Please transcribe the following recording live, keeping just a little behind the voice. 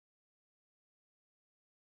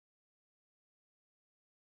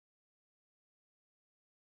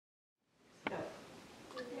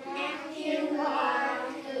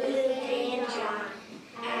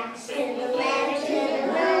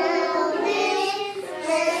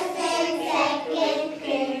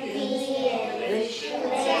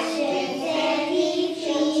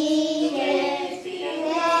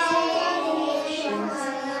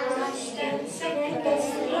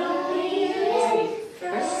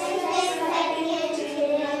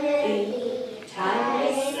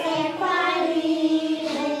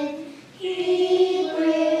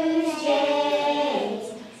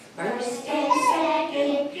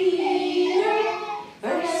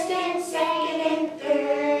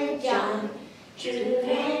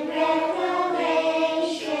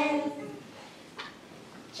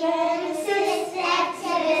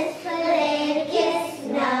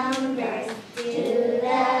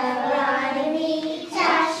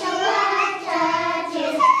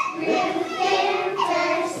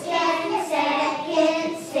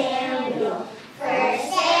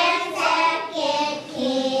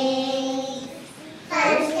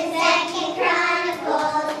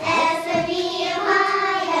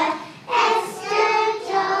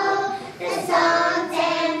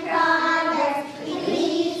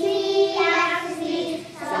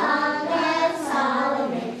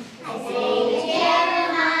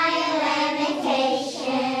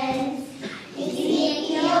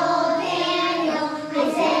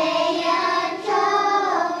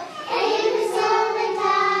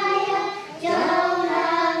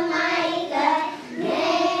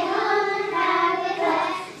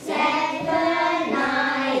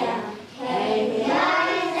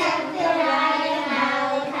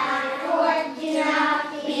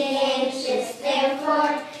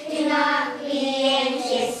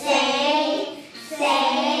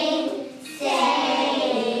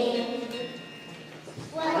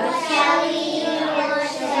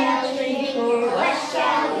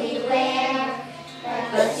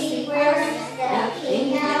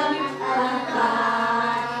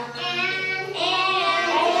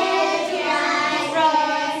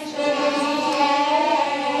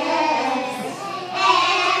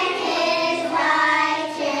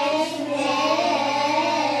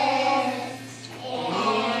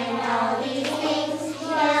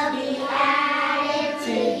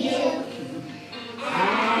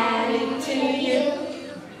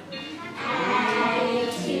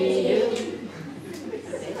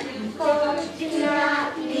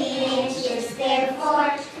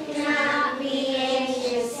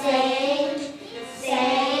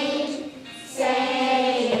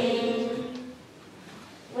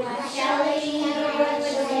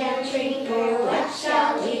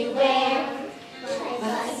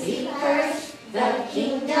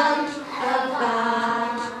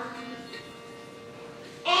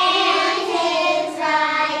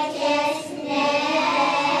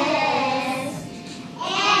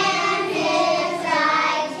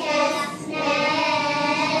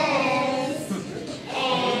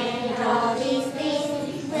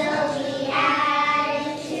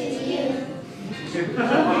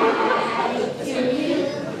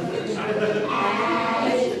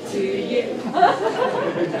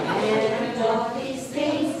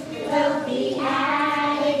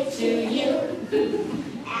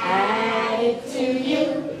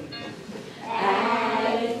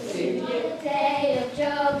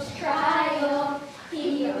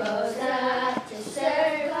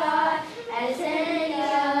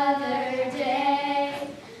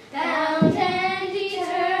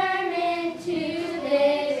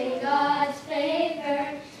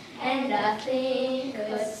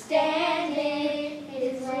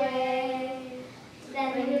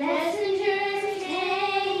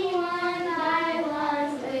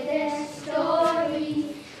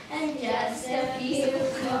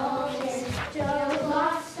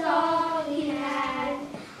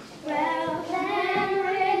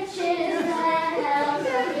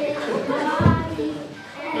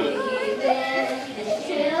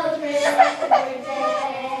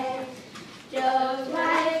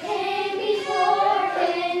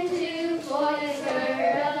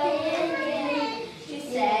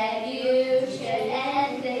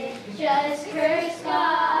Jesus cursed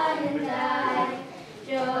God and died.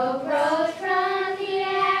 Job rose from the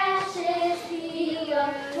ashes, he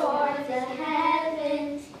looked towards the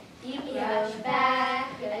heavens. He brushed back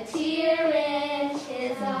a tear in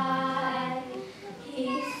his eye.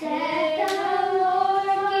 He said, the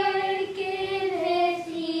Lord giveth,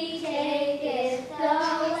 he taketh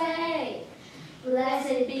away.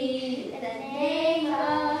 Blessed be the name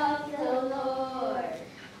of the Lord.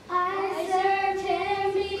 I served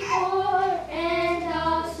him before, and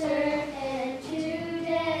I'll serve him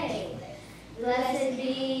today. Blessed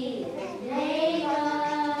be the name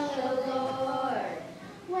of the Lord.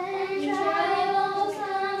 When trials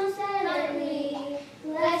come suddenly,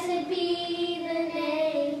 blessed be the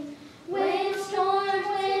name. When storm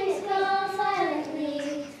winds come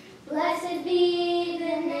silently, blessed be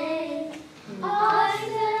the name.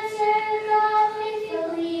 Oxen serve God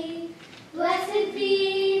faithfully, blessed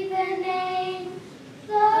be the name.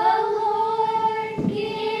 The Lord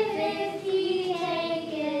giveth, he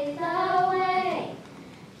taketh away.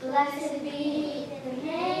 Blessed be the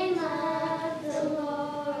name of the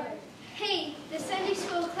Lord. Hey, the Sunday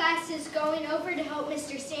school class is going over to help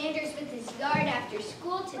Mr. Sanders with his yard after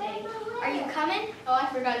school today. Are you coming? Oh, I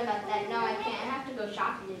forgot about that. No, I can't. I have to go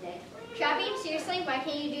shopping today. Shopping? Seriously? Why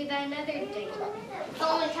can't you do that another day? It's the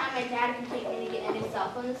only time my dad can take me to get a new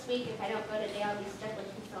cell phone this week. If I don't go today, I'll be stuck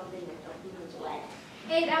with his phone and don't lose wet.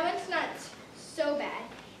 Hey, that one's not so bad.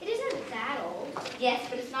 It isn't that old. Yes,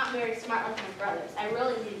 but it's not very smart like my brother's. I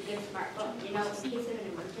really need a good smartphone, you know, in case of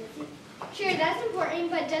an emergency. Sure, that's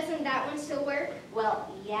important, but doesn't that one still work?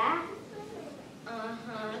 Well, yeah.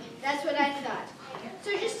 Uh-huh. That's what I thought.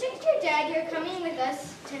 So just text your dad you're coming with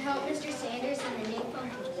us to help Mr. Sanders and the new phone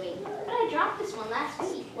can wait. But I dropped this one last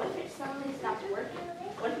week. What if it suddenly stopped working?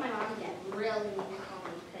 What if my mom and dad really need to call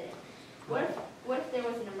and couldn't? What if there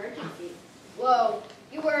was an emergency? Whoa,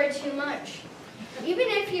 you worry too much. Even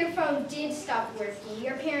if your phone did stop working,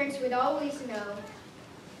 your parents would always know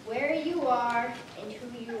where you are and who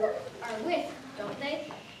you are with, don't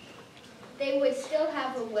they? They would still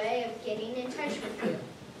have a way of getting in touch with you.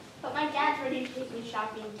 But my dad's ready to take me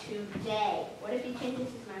shopping today. What if he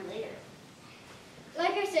changes his mind later?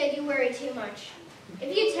 Like I said, you worry too much.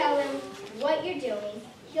 If you tell him what you're doing,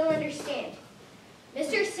 he'll understand.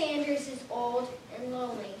 Mr. Sanders is old and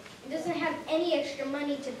lonely and doesn't have any extra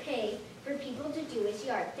money to pay for people to do his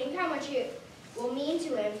yard. Think how much it will mean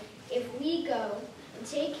to him if we go and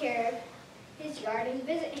take care of his yard and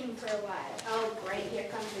visit him for a while. Oh, great. Here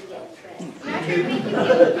comes the guilt trip. I'm not trying to make you feel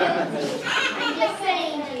guilty. I'm just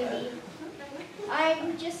saying, Judy.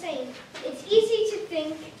 I'm just saying. It's easy to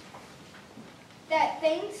think that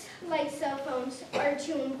things like cell phones are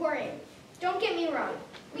too important. Don't get me wrong.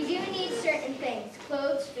 We do need certain things,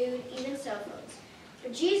 clothes, food, even cell phones.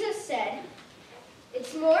 But Jesus said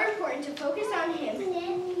it's more important to focus on him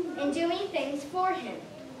and doing things for him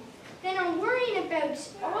than on worrying about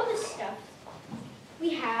all the stuff we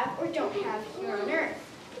have or don't have here on earth.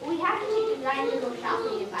 We have to take the time to go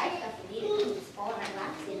shopping and buy stuff we need. It can just fall in our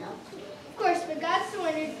laps, you know. Of course, but God's the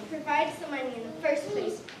one who provides the money in the first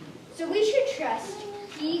place. So we should trust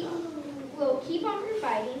he will keep on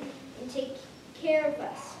providing and take care of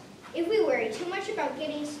us. If we worry too much about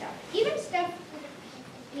getting stuff, even stuff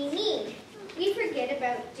we need, we forget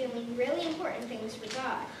about doing really important things for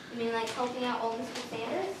God. You mean like helping out old Mr.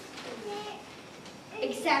 Sanders?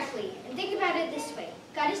 Exactly. And think about it this way.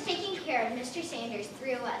 God is taking care of Mr. Sanders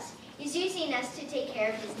through us. He's using us to take care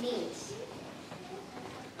of his needs.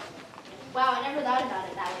 Wow, I never thought about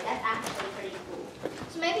it that way. That's actually pretty cool.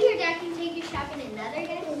 So maybe your dad can take you shopping another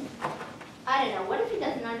day? I don't know. What if he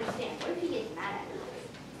doesn't understand? What if he gets mad at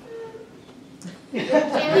me?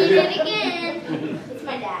 Doing it again. It's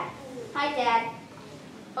my dad. Hi, Dad.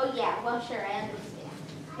 Oh, yeah. Well, sure, I understand.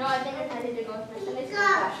 No, I've been invited to go with my Sunday school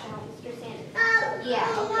class to help Mr. Sanders. Yeah,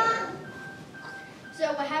 okay. So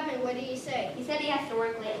what happened? What did he say? He said he has to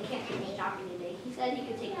work late and can't take me shopping today. He said he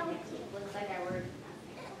could take me next week. Looks like I worked.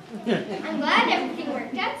 I'm glad everything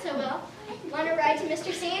worked out so well. Want to ride to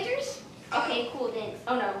Mr. Sanders? Okay, cool, thanks.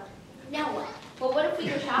 Oh, no. Now what? Well, what if we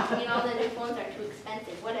go shopping and all the new phones are too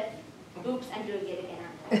expensive? What if... Oops, I'm doing it again,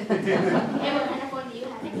 aren't I? And what kind of phone do you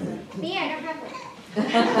have anyway? Me, I don't have one.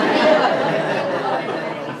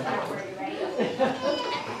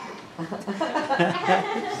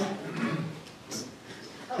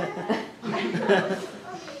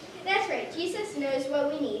 That's right. Jesus knows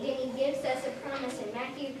what we need, and he gives us a promise in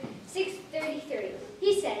Matthew 6:33.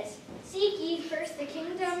 He says, "Seek ye first the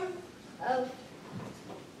kingdom of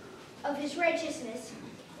his righteousness,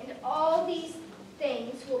 and all these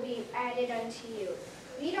things will be added unto you."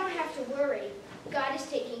 We don't have to worry. God is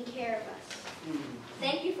taking care of us.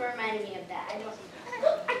 Thank you for reminding me of that. I don't.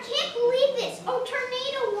 I can't believe this. Oh,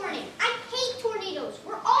 tornado warning. I hate tornadoes.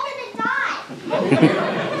 We're all going to die.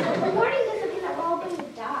 The warning doesn't mean that we're all going to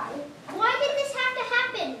die. Why did this have to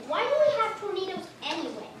happen? Why do we have tornadoes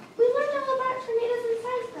anyway? We learned all about tornadoes in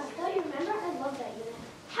science class. Don't you remember? I love that unit.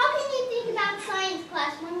 How can you think about science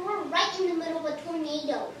class when we're right in the middle of a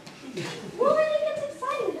tornado? Well, then it gets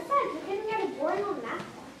exciting. Besides, we're getting out of boring old math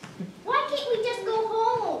class. Why can't we just go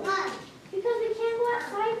home? Because we can't go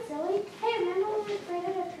outside, silly. Hey, remember when we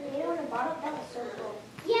created a tornado in a bottle? That was so cool.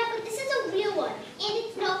 Yeah, but this is a real one, and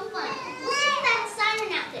it's no fun. Listen to that siren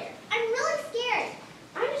out there. I'm really scared.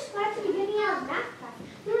 I'm just glad to be getting out of math class.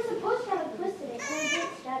 We were supposed to have a quiz today, and we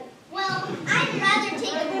didn't study. Well, I'd rather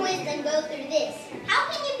take a quiz than go through this. How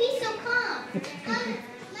can you be so calm?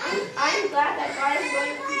 I'm glad that God is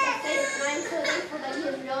going to keep us safe, and I'm so thankful that He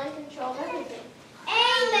is really in control of everything.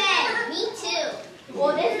 Amen. Me too.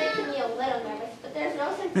 Well, it is making me a little nervous, but there's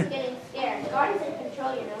no sense in getting scared. God is in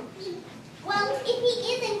control, you know. Well, if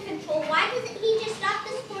He is in control, why doesn't He just stop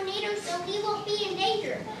this tornado so we won't be in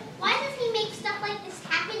danger? Why does He make stuff like this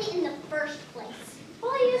happen in the first place?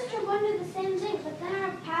 Well, I used to wonder the same thing, but then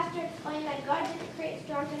our pastor explained that God didn't create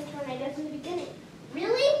storms and tornadoes in the beginning.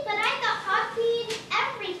 Really? But I thought God created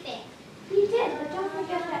everything. He did, but don't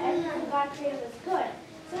forget that everything God created was good.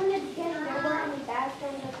 So in the beginning, there weren't any bad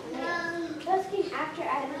storms or tornadoes. Those came after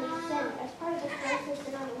Adam and Eve sinned, as part of the grace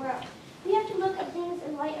sin on the world. We have to look at things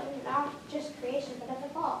in light of not just creation, but of the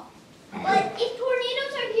fall. But if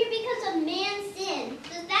tornadoes are here because of man's sin,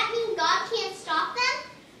 does that mean God can't stop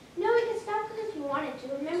them? No, we can stop them if we wanted to.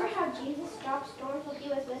 Remember how Jesus stopped storms when He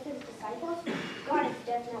was with His disciples? God is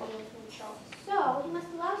definitely in control. So, He must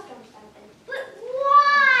allow storms to happen. But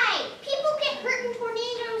why? People get hurt in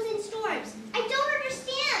tornadoes and storms. I don't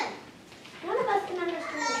understand. None of us can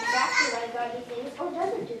understand exactly why God does things or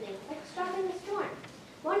doesn't do things, like stopping the storm.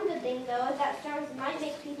 One good thing, though, is that storms might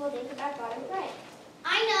make people think about God and pray.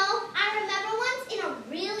 I know. I remember once in a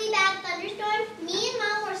really bad thunderstorm, me and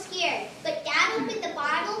Mom were scared. But Dad opened the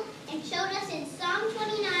Bible and showed us in Psalm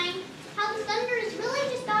 29 how the thunder is really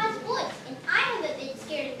just God's voice. And I haven't been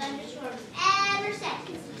scared of thunderstorms ever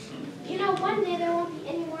since. You know, one day there won't be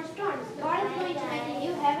any more storms. God is going to make a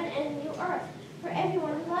new heaven and a new earth for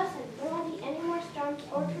everyone who loves Him. There won't be any more storms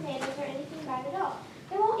or tornadoes or anything bad at all.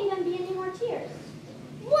 There won't even be any more tears.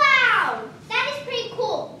 Wow! That is pretty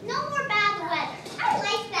cool. No more bad weather. I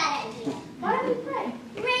like that idea. Why don't we pray?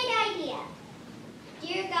 Great idea.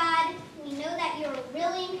 Dear God, we know that you are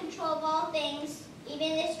really in control of all things,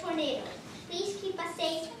 even this tornado. Please keep us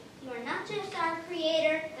safe. You are not just our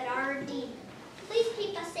creator, but our redeemer. Please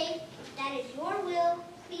keep us safe. If that is your will,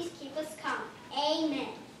 please keep us calm. Amen.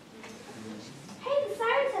 Hey, the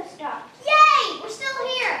sirens have stopped. Yay! We're still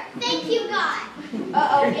here. Thank you, God.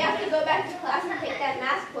 Uh-oh, we have to go back to class and take that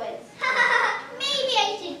math quiz. Maybe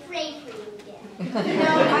I should pray for you again.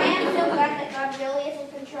 No, I am so glad that God really is in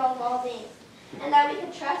control of all things, and that we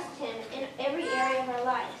can trust Him in every area of our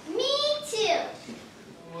lives. Me too.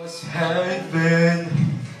 Was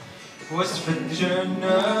heaven, was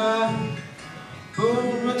Virginia,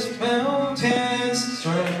 Burns mountains,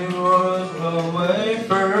 turning world away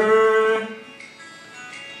from.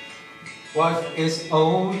 What is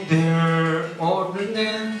older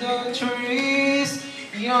than the trees,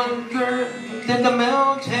 younger than the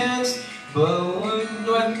mountains, but what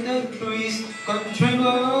the breeze country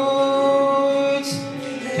roads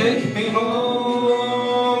take me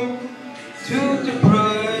home to the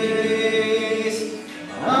place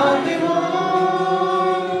I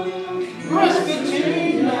belong. West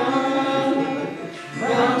Virginia,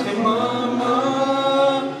 Mountain Mama,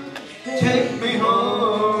 take me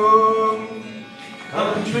home,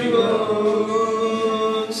 country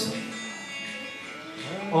roads.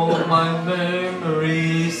 All my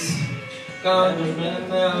memories gone to the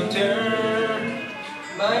mountain.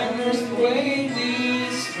 Miners waiting,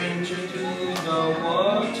 stranger to the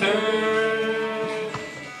water.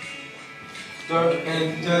 Dark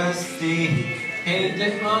and dusty,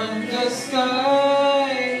 hidden on the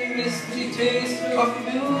sky. Misty taste of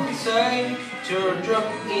moonshine, teardrop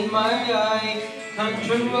in my eye.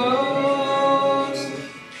 Country roads,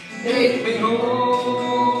 take me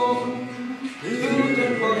home to the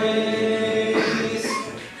place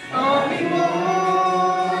I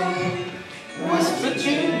belong. West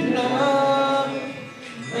Virginia,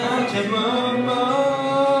 Mountain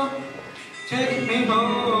Mama, take me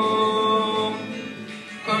home,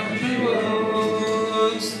 country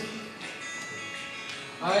roads.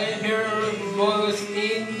 I hear her voice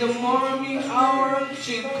in the morning hour,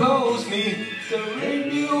 she calls me. The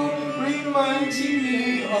radio reminds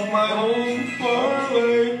me of my home far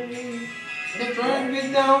away. The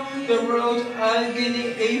driving down the road, I'm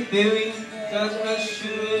getting a feeling that I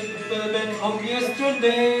should have been home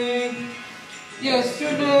yesterday.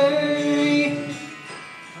 Yesterday,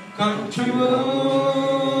 country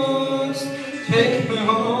roads take me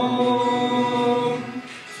home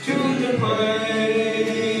to the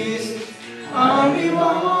place I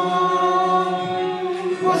belong.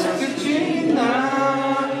 Was Virginia,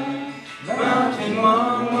 Mountain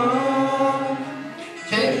Mama,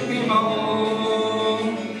 take me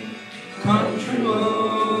home. Country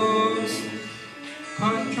roads,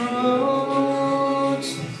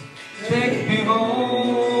 take me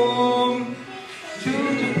home to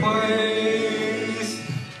the place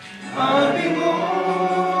I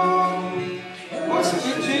belong. West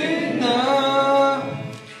Virginia,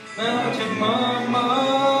 Mountain Mama,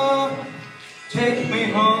 take me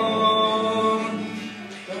home.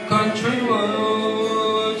 Country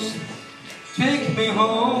roads, take me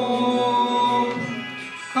home.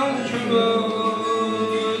 Country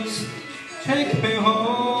roads, take me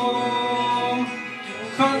home.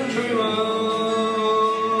 Country roads.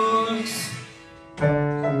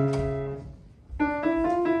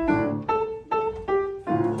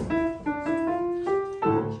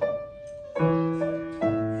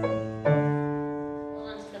 Hold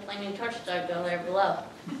on to the flaming torch dog down there below.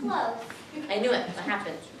 Close. I knew it. What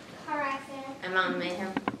happened? Car accident. I'm on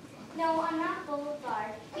mayhem. No, I'm not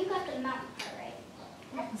Boulevard. You got the mountain part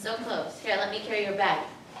right. So close. Here, let me carry your bag.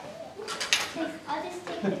 Thanks. I'll just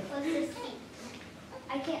take the closest seat.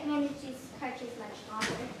 I can't manage these crutches much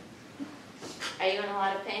longer. Are you in a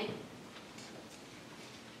lot of pain?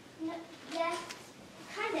 No, yes,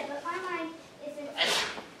 kind of, but my mind isn't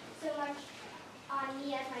so much on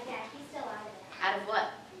me as my dad. He's still out of it. Out of what?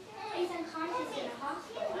 He's unconscious in a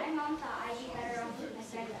hospital. My mom thought I'd be better off with my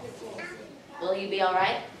friend at school. Will you be all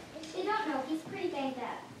right? They don't know. He's pretty banged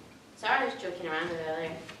up. Sorry, I was joking around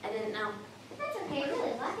earlier. I didn't know. That's okay,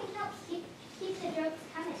 really. Laughing helps keep the jokes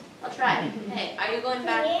coming. I'll try. Hey, are you going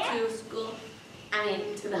back to school? I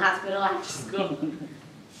mean, to the hospital after school?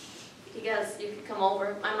 Because you could come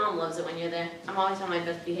over. My mom loves it when you're there. I'm always on my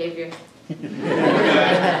best behavior. What's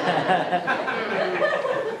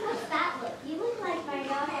that look? You look like my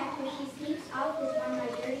dog after she sneaks off with one of my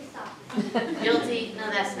dirty socks. Guilty? No,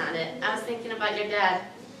 that's not it. I was thinking about your dad.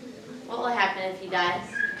 What will happen if he dies?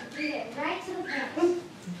 You get right to the point.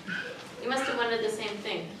 You must have wondered the same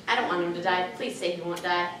thing. I don't want him to die. Please say he won't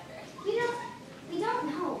die. We don't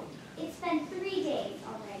know. It's been 3 days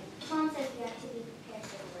already. Mom says we have to be prepared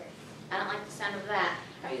for the worst. I don't like the sound of that.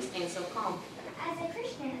 How are you staying so calm? As a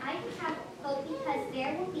Christian, I can have hope because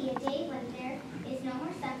there will be a day when there is no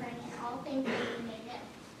more suffering and all things will be made new.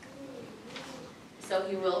 So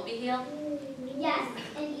he will be healed? Yes,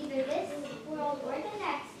 in either this world or the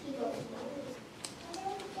next, he will be healed.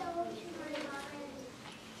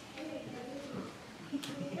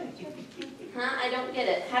 Huh? I don't get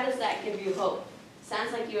it. How does that give you hope?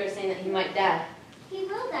 Sounds like you were saying that he might die. He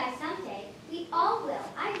will die someday. We all will.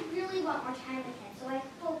 I really want more time with him, so I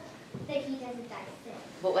hope that he doesn't die soon.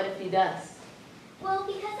 But what if he does? Well,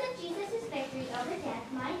 because of Jesus' victory over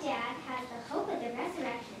death, my dad has the hope of the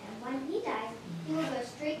resurrection, and when he dies, he will go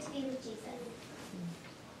straight to be with Jesus.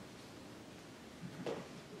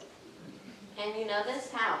 And you know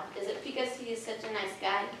this? How? Is it because he is such a nice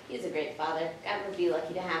guy? He's a great father. God would be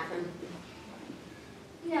lucky to have him.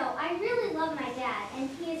 No, I really love my dad, and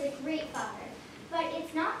he is a great father. But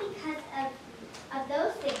it's not because of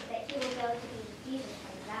those things that he will go to be with Jesus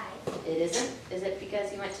when he dies. It isn't? Is it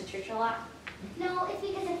because he went to church a lot? No, it's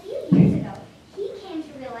because a few years ago, he came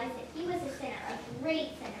to realize that he was a sinner, a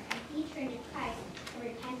great sinner, and he turned to Christ in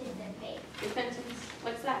repentance and faith. Repentance?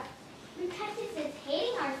 What's that? Repentance is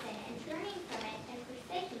hating our sin and turning from it and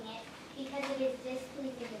forsaking it because it is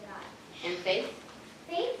displeasing to God. And faith?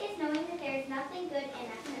 Faith is knowing that there is nothing good in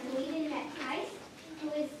us and believing that Christ,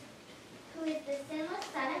 who is the sinless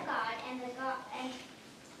Son of God, and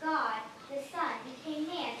God, the Son, became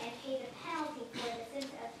man and paid the penalty for the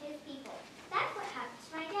sins of his people. That's what happened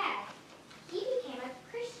to my dad. He became a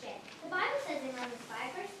Christian. The Bible says in Romans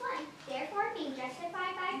 5, verse 1, therefore, being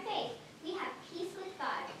justified by faith, we have peace with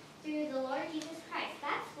God through the Lord Jesus Christ.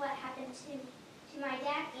 That's what happened to my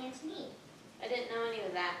dad and to me. I didn't know any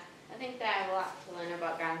of that. I think that I have a lot to learn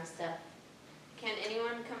about God and stuff. Can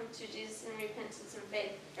anyone come to Jesus in repentance and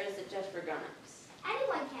faith, or is it just for grown-ups?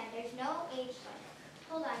 Anyone can. There's no age limit.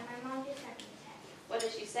 Hold on, my mom just sent me a text. What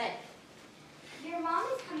does she say? Your mom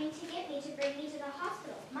is coming to get me to bring me to the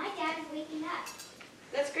hospital. My dad is waking up.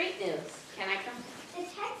 That's great news. Can I come? The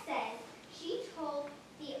text says she told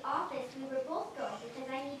the office we were both going because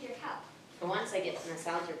I need your help. For once I get to miss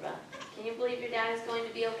algebra. Can Can you believe your dad is going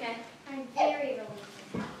to be okay? I'm very relieved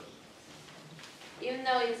and happy. Even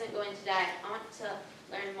though he isn't going to die, I want to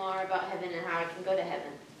learn more about heaven and how I can go to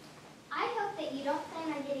heaven. I hope that you don't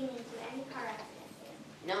plan on getting into any car accident soon.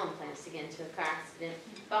 No one plans to get into a car accident,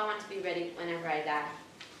 but I want to be ready whenever I die.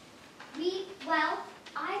 Well,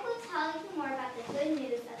 I will tell you more about the good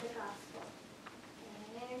news of the gospel.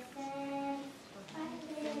 Innocent,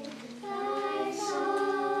 I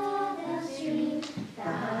saw the stream,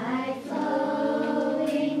 thy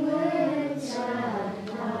flowing words shall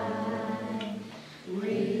lie.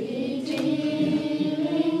 Redeeming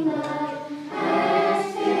love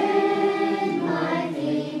has been my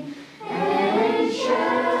theme, and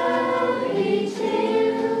shall be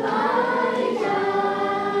till I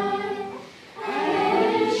die,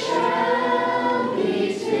 and shall be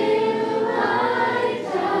till I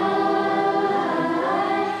die,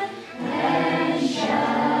 and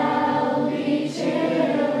shall be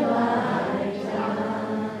till I die.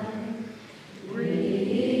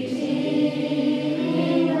 Redeeming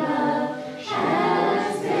love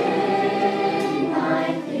has been my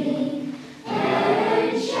theme,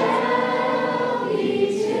 and shall be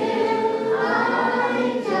till I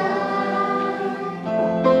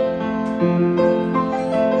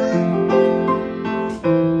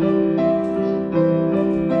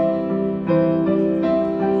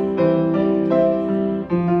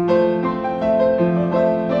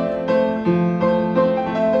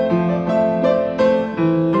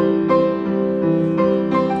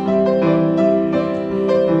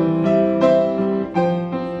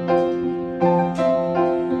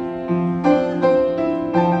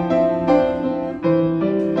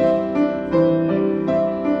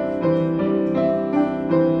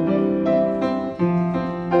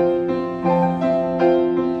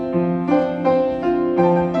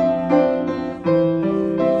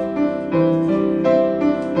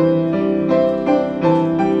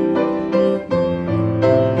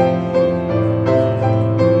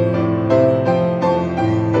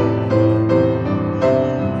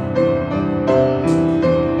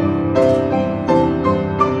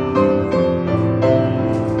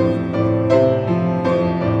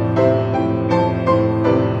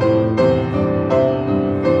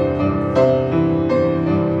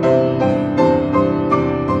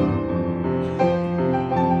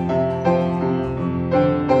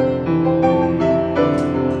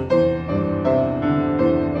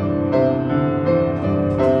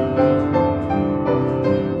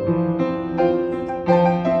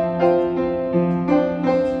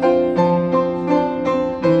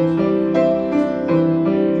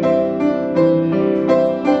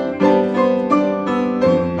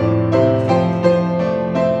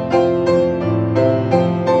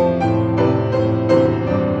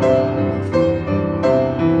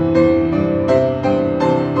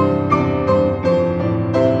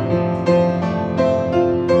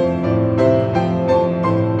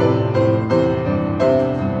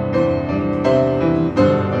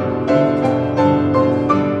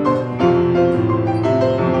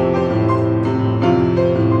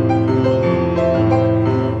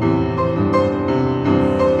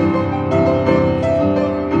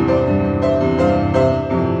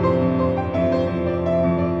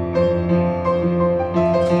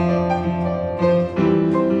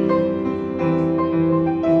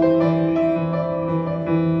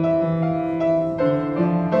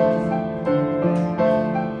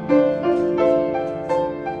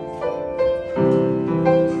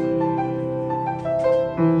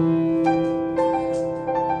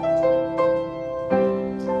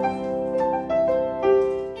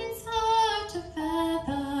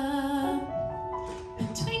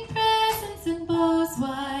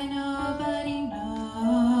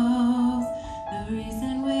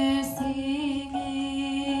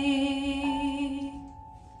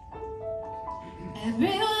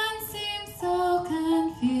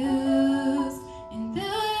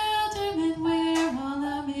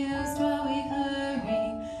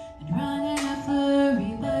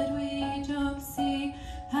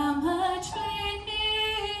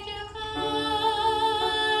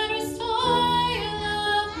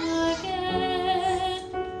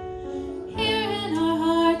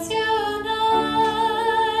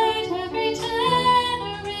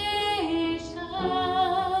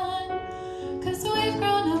We've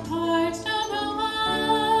grown up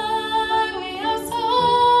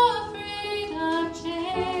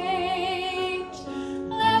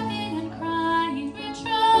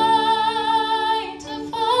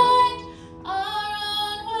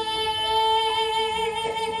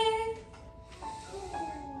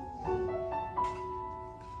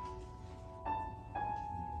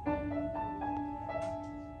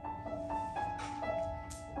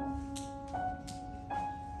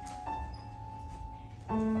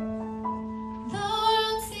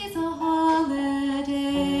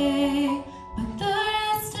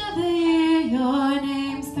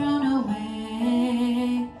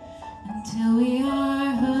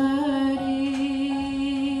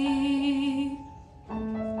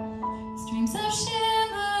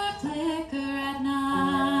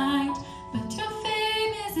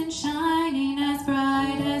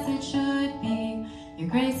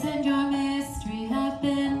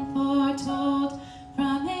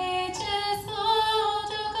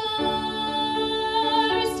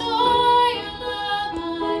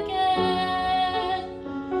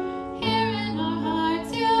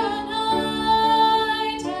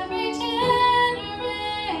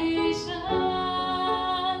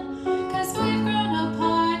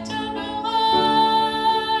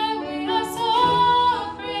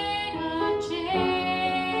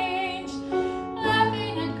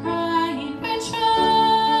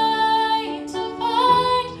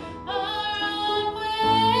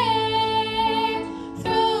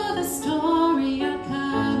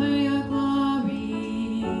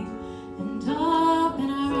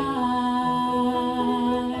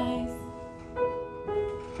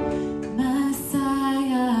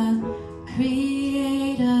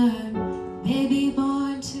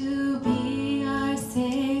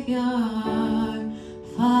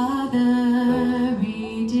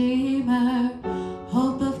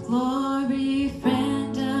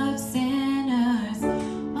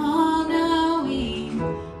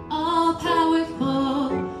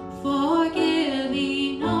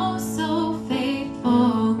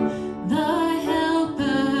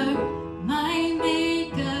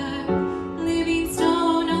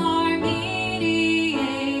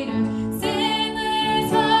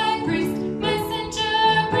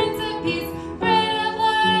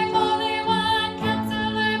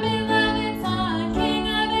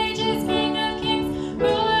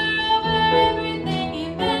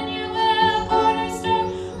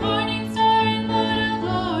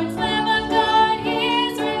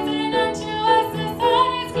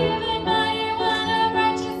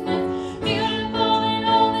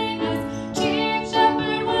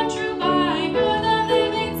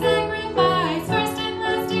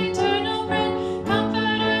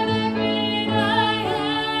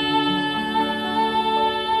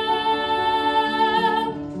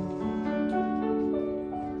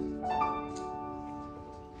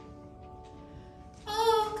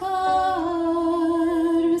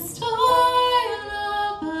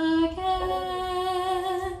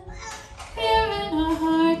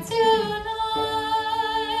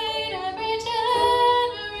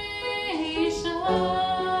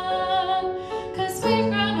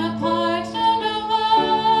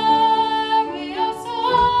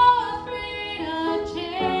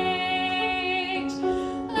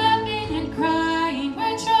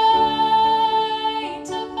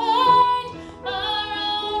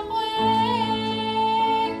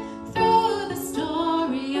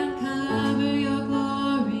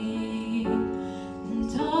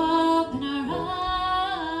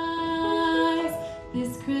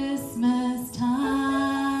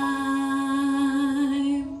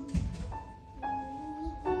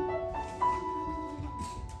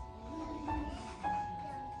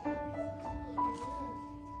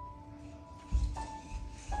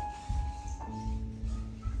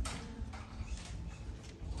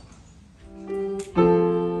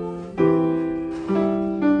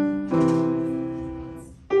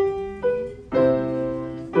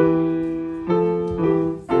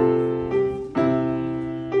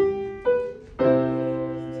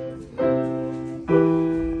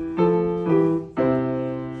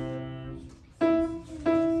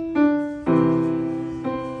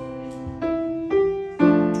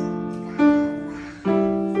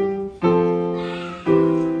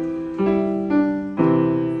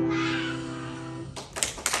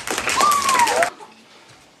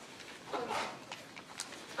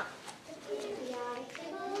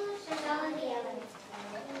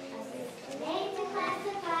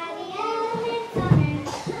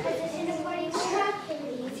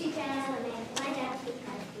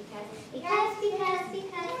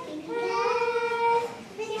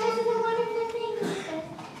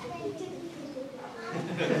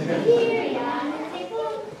they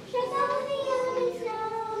blow, shines all the elements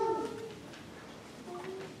snow.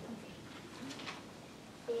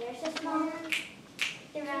 They're so small,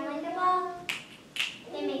 they're round like a ball.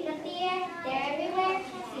 They make up the air, they're everywhere,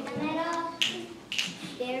 can't see them at all.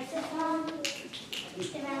 They're so small,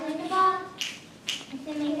 they're round like a ball.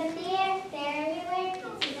 They make up the air, they're everywhere,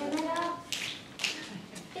 can't see them at all.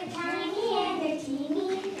 They're tiny and they're teeny,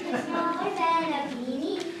 they're smaller than a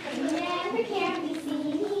peony, but you never can be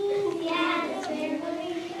seen. The atmosphere will be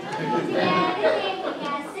together with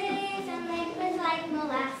gases and liquids like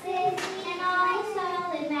molasses and all the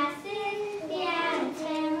solid masses. The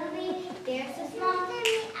atmosphere will be, they're so small,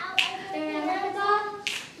 they're round like a ball.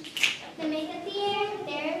 They make up the air,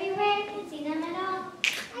 they're everywhere, can't see them at all.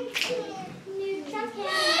 Neutrons can be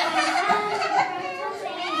found, protons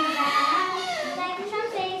stand around,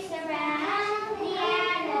 electrons they surround the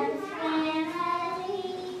atoms family.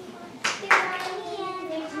 They're tiny and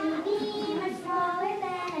they're teeny, much smaller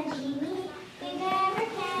than a genie. They never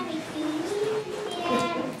can be seen. The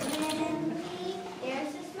atoms family. They're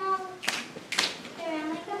so small, they're round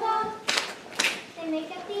like a ball. They make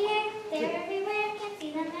up the air, they're everywhere, can't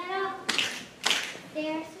see them at all.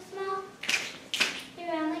 They're so small, they're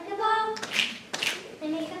round like a ball. They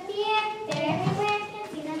make up the air, they're everywhere, can't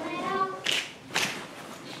see them at all.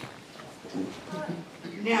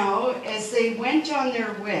 Now, as they went on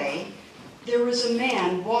their way, there was a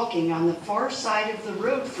man walking on the far side of the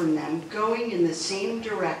road from them, going in the same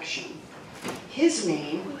direction. His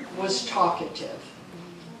name was Talkative.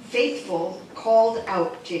 Faithful called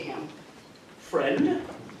out to him, Friend,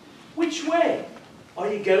 which way?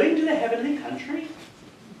 Are you going to the heavenly country?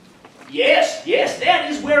 Yes, yes, that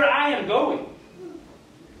is where I am going.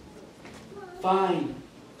 Fine.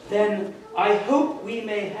 Then I hope we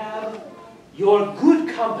may have your good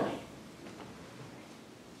company.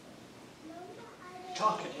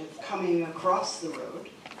 Talkative coming across the road.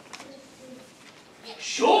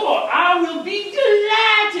 Sure, I will be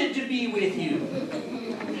delighted to be with you.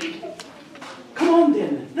 Come on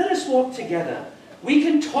then, let us walk together. We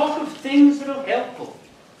can talk of things that are helpful.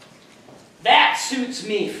 That suits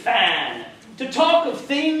me fine. To talk of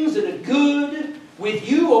things that are good with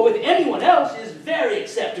you or with anyone else is very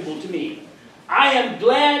acceptable to me. I am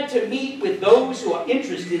glad to meet with those who are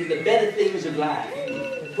interested in the better things of life.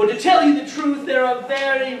 For to tell you the truth, there are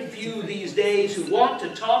very few these days who want to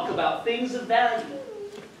talk about things of value.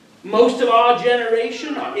 Most of our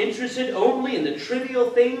generation are interested only in the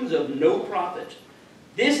trivial things of no profit.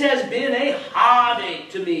 This has been a heartache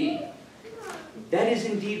to me. That is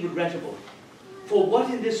indeed regrettable. For what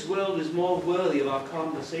in this world is more worthy of our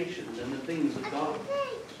conversation than the things of God?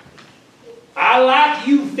 I like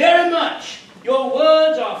you very much. Your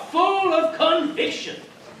words are full of conviction.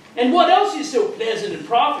 And what else is so pleasant and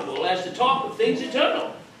profitable as to talk of things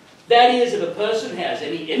eternal? That is, if a person has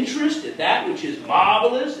any interest in that which is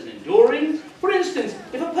marvelous and enduring. For instance,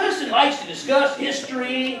 if a person likes to discuss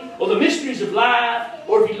history or the mysteries of life,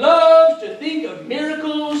 or if he loves to think of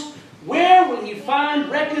miracles, where will he find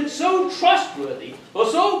records so trustworthy or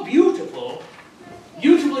so beautifully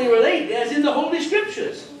related as in the Holy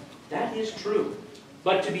Scriptures? That is true.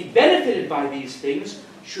 But to be benefited by these things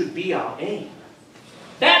should be our aim.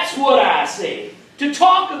 That's what I say. To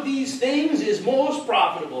talk of these things is most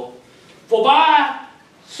profitable. For by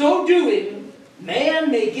so doing, man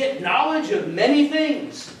may get knowledge of many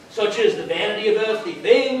things, such as the vanity of earthly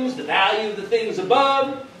things, the value of the things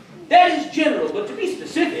above. That is general, but to be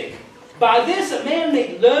specific, by this a man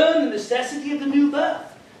may learn the necessity of the new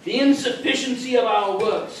birth, the insufficiency of our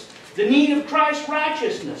works, the need of Christ's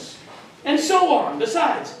righteousness, and so on.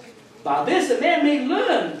 Besides, by this a man may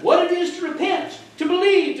learn what it is to repent, to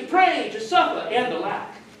believe, to pray, to suffer, and the like.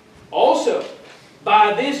 Also,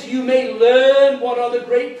 by this you may learn what are the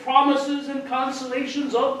great promises and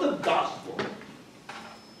consolations of the gospel.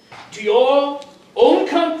 To your own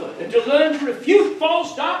comfort, and to learn to refute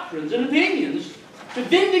false doctrines and opinions, to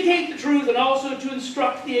vindicate the truth, and also to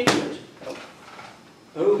instruct the ignorant.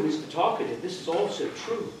 Oh, Mr. Talkative, this is also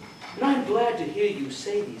true, and I'm glad to hear you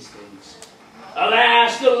say these things.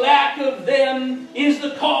 Alas, the lack of them is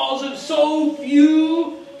the cause of so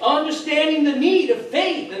few understanding the need of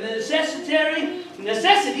faith and the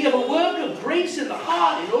necessity of a work of grace in the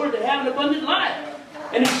heart in order to have an abundant life.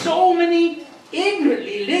 And of so many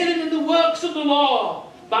ignorantly living in the works of the law,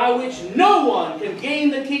 by which no one can gain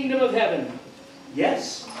the kingdom of heaven.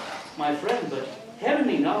 Yes, my friend, but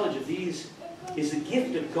heavenly knowledge of these is a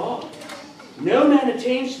gift of God. No man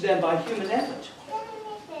attains to them by human effort,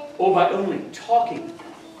 or by only talking.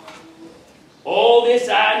 All this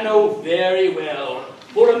I know very well,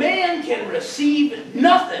 for a man can receive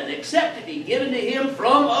nothing except it be given to him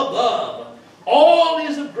from above. All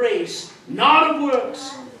is of grace, not of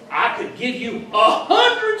works. I could give you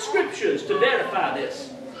 100 scriptures to verify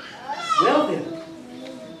this. Well then,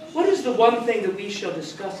 what is the one thing that we shall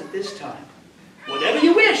discuss at this time? Whatever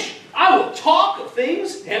you wish. I will talk of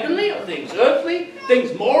things heavenly, or things earthly,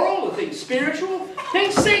 things moral, or things spiritual,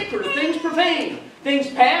 things sacred, or things profane, things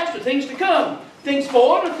past, or things to come, things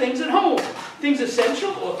foreign, or things at home, things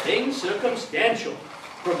essential, or things circumstantial,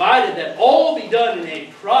 provided that all be done in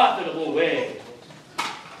a profitable way.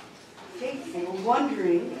 Faithful,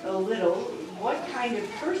 wondering a little what kind of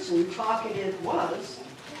person Talkative was,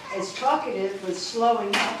 as Talkative was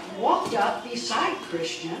slowing up, walked up beside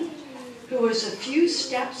Christian, who was a few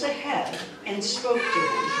steps ahead, and spoke to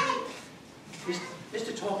him.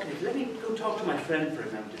 Mr. Talkative, let me go talk to my friend for a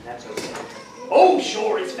moment, if that's okay. Oh,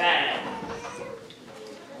 sure, it's fine.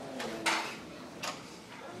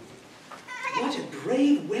 What a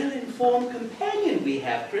brave, well-informed companion we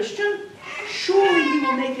have, Christian. Surely he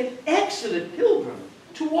will make an excellent pilgrim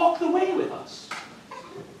to walk the way with us.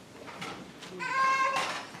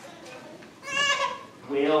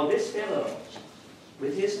 Well, this fellow,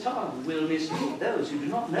 with his tongue, will mislead those who do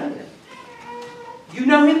not know him. You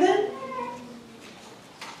know him then?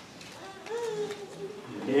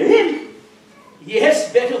 You know him?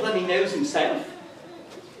 Yes, better than he knows himself.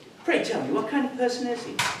 Pray tell me, what kind of person is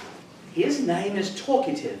he? His name is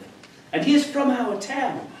Talkative, and he is from our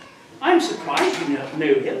town. I'm surprised you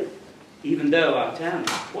know him, even though our town is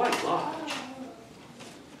quite large.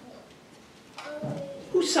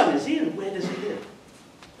 Whose son is he, and where does he live?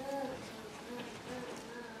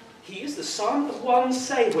 He is the son of one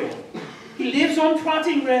Saywell. He lives on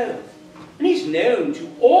Prating Row, and he's known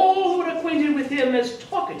to all who are acquainted with him as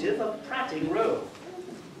Talkative of Prating Row.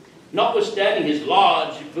 Notwithstanding his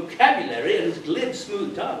large vocabulary and his glib,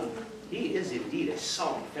 smooth tongue, he is indeed a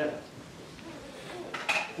solid fellow.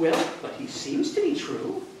 Well, but he seems to be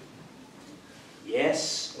true.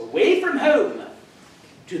 Yes, away from home.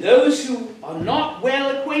 To those who are not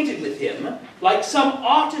well acquainted with him, like some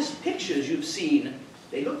artist's pictures you've seen,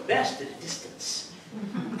 they look best at a distance.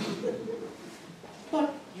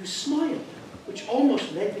 But you smiled, which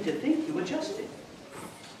almost led me to think you were jesting.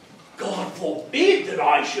 God forbid that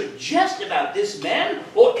I should jest about this man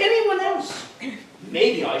or anyone else.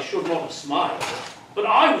 Maybe I should not have smiled, but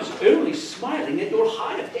I was only smiling at your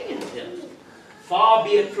high opinion of him. Far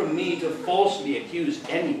be it from me to falsely accuse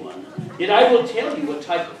anyone, yet I will tell you what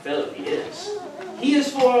type of fellow he is. He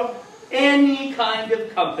is for any kind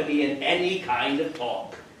of company and any kind of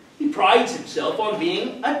talk. He prides himself on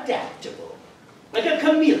being adaptable. Like a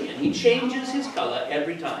chameleon, he changes his color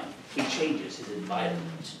every time he changes his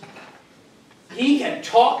environment. He can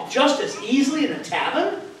talk just as easily in a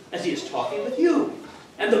tavern as he is talking with you.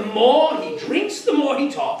 And the more he drinks, the more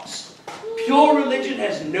he talks. Pure religion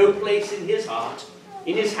has no place in his heart,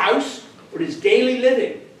 in his house, or his daily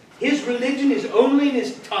living. His religion is only in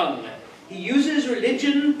his tongue. He uses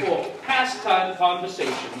religion for pastime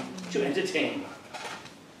conversation to entertain.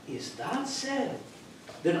 Is that so?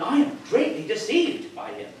 Then I am greatly deceived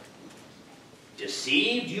by him.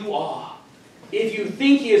 Deceived you are. If you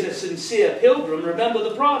think he is a sincere pilgrim, remember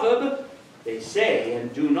the proverb, they say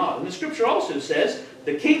and do not. And the scripture also says,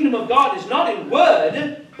 the kingdom of God is not in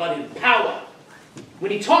word, but in power. When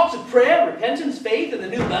he talks of prayer, repentance, faith, and the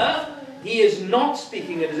new birth, he is not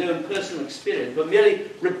speaking of his own personal experience, but merely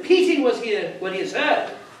repeating what he has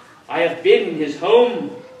heard. I have been in his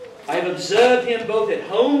home. I have observed him both at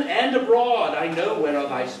home and abroad. I know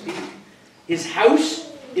whereof I speak. His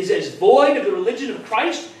house is as void of the religion of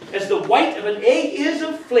Christ as the white of an egg is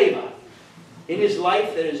of flavor. In his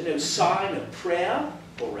life there is no sign of prayer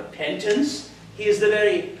or repentance. He is the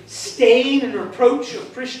very stain and reproach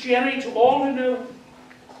of Christianity to all who know him.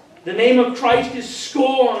 The name of Christ is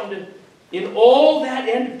scorned in all that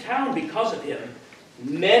end of town because of him.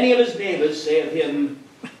 Many of his neighbors say of him,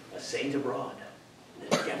 a saint abroad,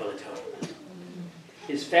 and a devil at home.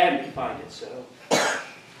 His family find it so.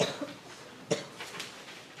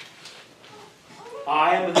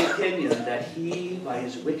 I am of the opinion that he, by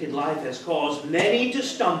his wicked life, has caused many to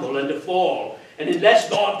stumble and to fall, and unless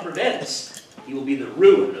God prevents, he will be the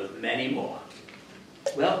ruin of many more.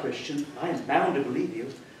 Well, Christian, I am bound to believe you,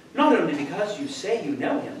 not only because you say you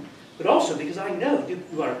know him, but also because I know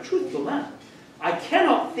you are a truthful man. I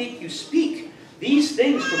cannot think you speak these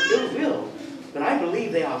things from ill will, but I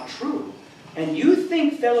believe they are true, and you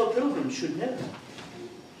think fellow pilgrims should know them.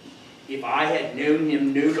 If I had known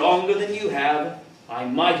him no longer than you have, I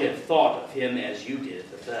might have thought of him as you did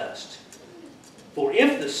at the first. For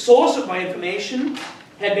if the source of my information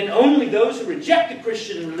had been only those who rejected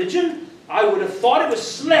Christian religion, I would have thought it was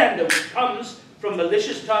slander which comes from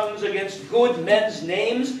malicious tongues against good men's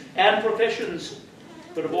names and professions.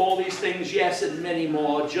 But of all these things, yes, and many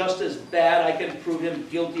more, just as bad I can prove him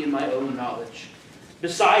guilty in my own knowledge.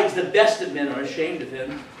 Besides, the best of men are ashamed of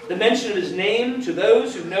him. The mention of his name to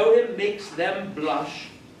those who know him makes them blush.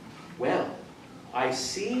 Well, I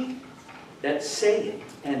see that saying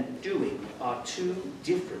and doing are two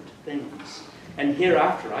different things. And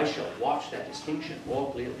hereafter I shall watch that distinction more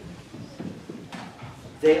clearly.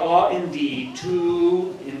 They are indeed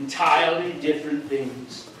two entirely different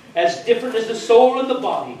things, as different as the soul and the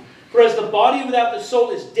body. For as the body without the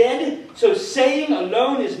soul is dead, so saying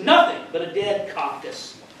alone is nothing but a dead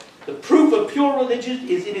carcass. The proof of pure religion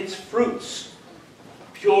is in its fruits.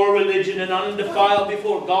 Pure religion and undefiled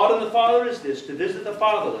before God and the Father is this, to visit the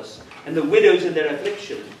fatherless and the widows in their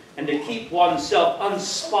affliction, and to keep oneself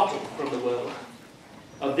unspotted from the world.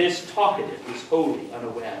 Of this talkative is wholly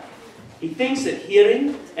unaware. He thinks that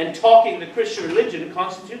hearing and talking the Christian religion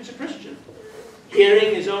constitutes a Christian.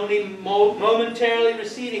 Hearing is only momentarily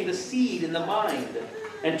receiving the seed in the mind,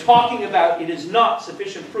 and talking about it is not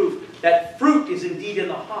sufficient proof that fruit is indeed in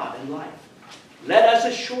the heart and life. Let us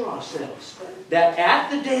assure ourselves that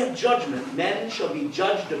at the day of judgment men shall be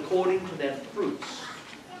judged according to their fruits.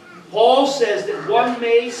 Paul says that one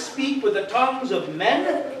may speak with the tongues of men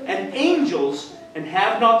and angels and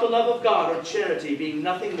have not the love of God or charity, being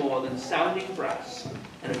nothing more than sounding brass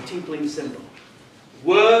and a tinkling cymbal.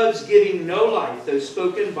 Words giving no life, though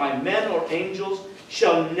spoken by men or angels,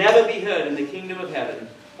 shall never be heard in the kingdom of heaven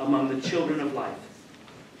among the children of life.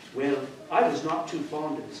 Well, I was not too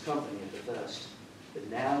fond of his company at the first, but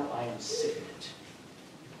now I am sick of it.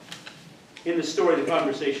 In the story, the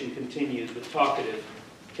conversation continues with talkative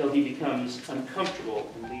till he becomes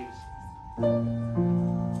uncomfortable and leaves.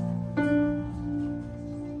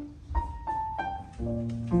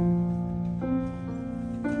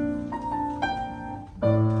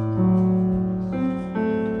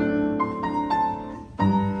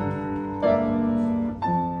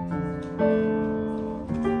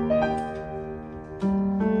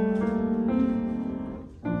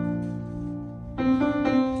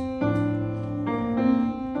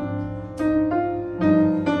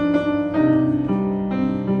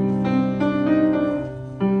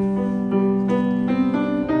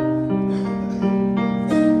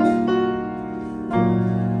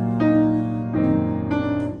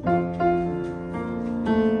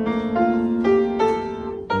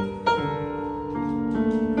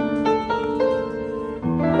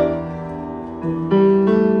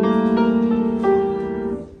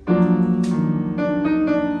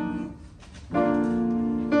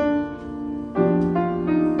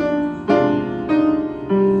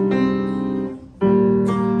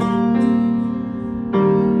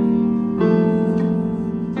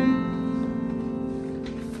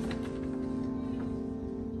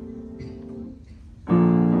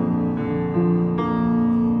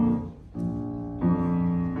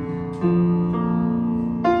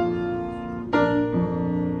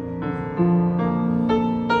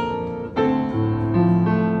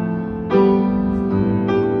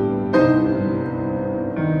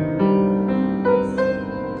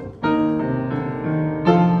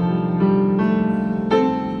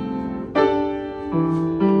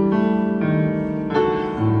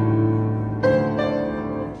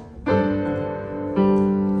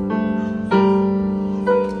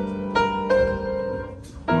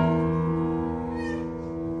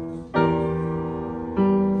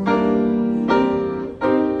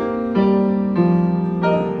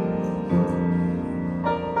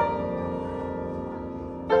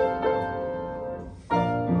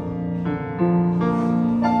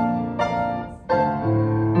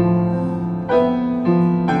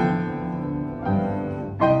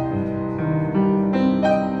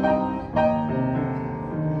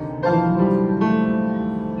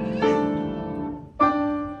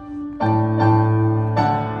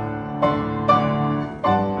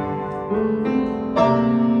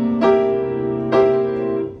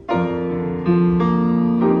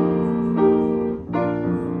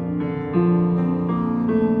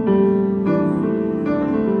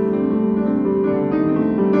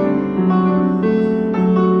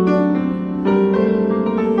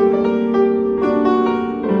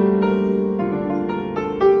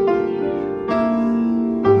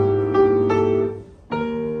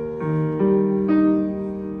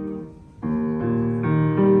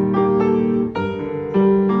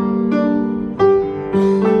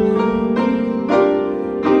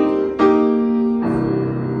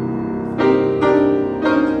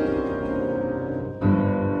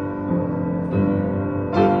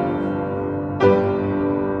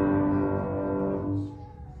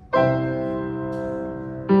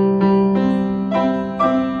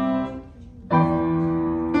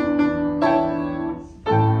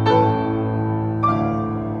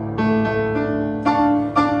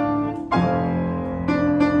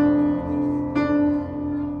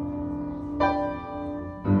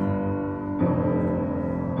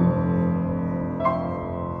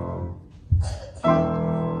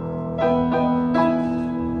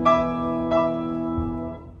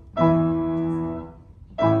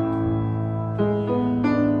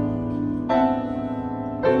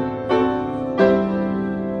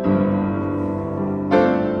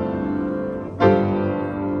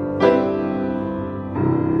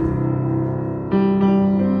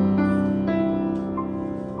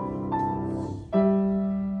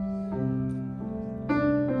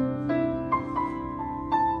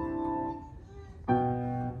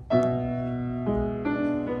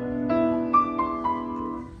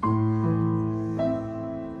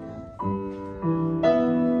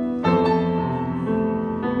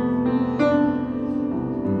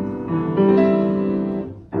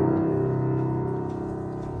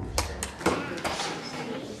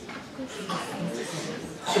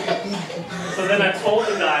 then I told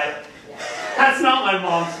the guy, that's not my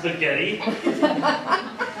mom's spaghetti.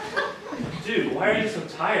 Dude, why are you so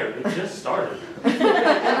tired? It just started.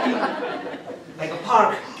 Like a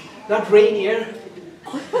park, not rainier.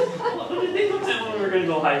 What did they look at when we were going to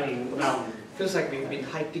go hiking the mountain? Feels like we've been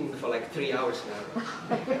hiking for like 3 hours now.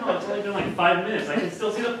 No, it's only been like 5 minutes. I can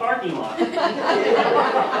still see the parking lot.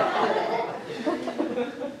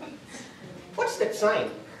 What's that sign?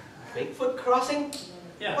 Bigfoot crossing?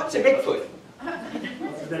 Yeah. What's a Bigfoot?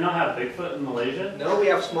 Do they not have Bigfoot in Malaysia? No, we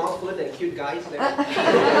have small foot and cute guys there. Well,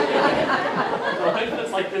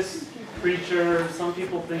 Bigfoot's like this creature. Some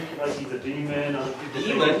people think like he's a demon. Other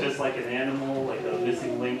people think he's just like an animal, like a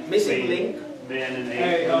missing link. Missing link? Man and ape,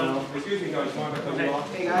 Hey, you know? excuse me guys, mind if I come along?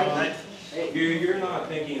 Hey guys. You're not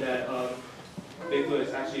thinking that Bigfoot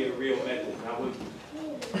is actually a real entity, now would you?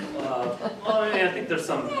 Well, I mean, I think there's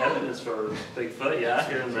some evidence for Bigfoot, yeah,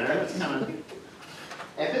 here and there. It's kind of...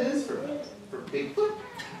 Evidence for Bigfoot?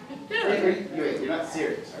 Yeah. You're not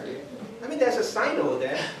serious, are you? I mean, there's a sign over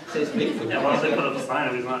there that says Bigfoot. Yeah, why don't they put up a sign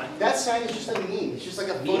if he's not? That sign is just a meme. It's just like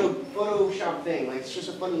a Photoshop thing. Like, it's just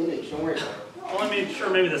a funny image. Don't worry about it. Well, I mean, sure,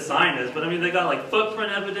 maybe the sign is, but I mean, they got like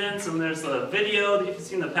footprint evidence, and there's a video that you've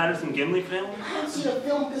seen the Patterson-Gimli film. I haven't seen a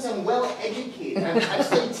film because I'm well educated. I've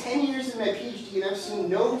studied 10 years in my PhD, and I've seen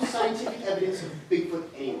no scientific evidence of Bigfoot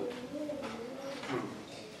anywhere.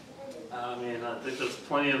 I mean, I think there's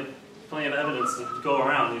plenty of evidence to go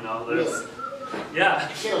around, you know. There's, yeah.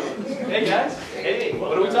 Hey guys, hey,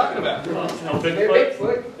 what are we talking about? Well, you know, Hey,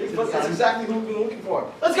 Bigfoot. Bigfoot. That's exactly who we've been looking for.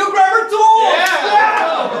 Let's go grab our tools!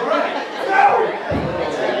 Yeah! All right.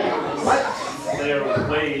 They are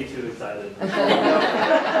way too excited. Hey,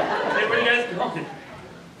 where are you guys going?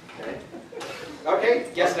 Okay,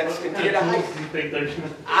 guess let's continue the hike. Do you think they're gonna...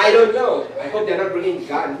 I don't know. I hope they're not bringing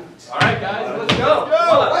guns. All right, guys, let's Go!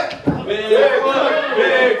 Bigfoot!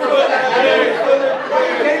 Bigfoot! Bigfoot! Why are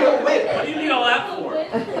you getting a whip? What do you need all that for?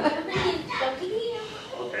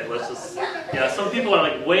 Okay, let's just... Yeah, some people are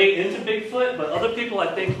like way into Bigfoot, but other people I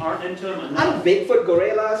think aren't into him enough. I'm Bigfoot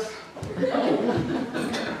gorillas.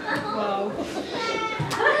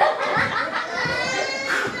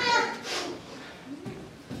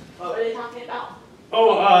 What were they talking about?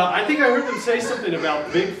 Oh, I think I heard them say something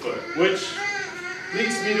about Bigfoot, which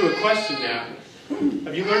leads me to a question now.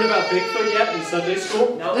 Have you learned about Bigfoot yet in Sunday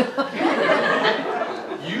school? Nope.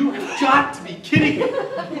 You have got to be kidding me.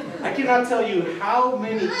 I cannot tell you how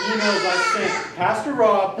many emails I sent to Pastor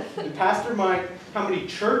Rob and Pastor Mike, how many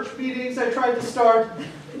church meetings I tried to start.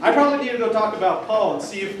 I probably need to go talk about Paul and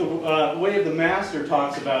see if the way of the master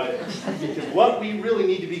talks about it. Because what we really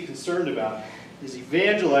need to be concerned about is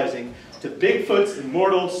evangelizing to Bigfoot's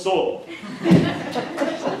immortal soul. But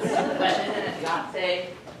isn't it not say,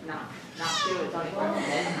 not true, it's only for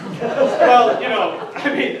men? Well, you know, I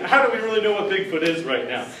mean, how do we really know what Bigfoot is right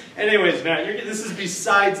now? Anyways, Matt, this is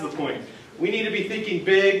besides the point. We need to be thinking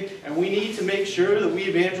big, and we need to make sure that we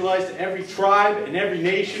evangelize to every tribe and every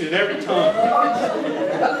nation and every tongue.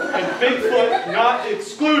 And Bigfoot not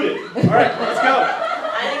excluded. All right, let's go.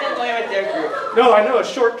 I think I'm going with their group. No, I know a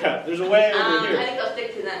shortcut. There's a way over I here. think I'll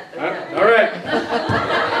stick to that. All right.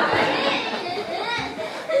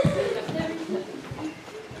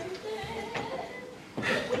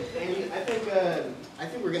 Amy, I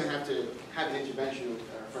think we're going to have an intervention with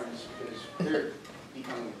our friends because they're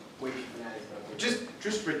becoming way too fanatic about this.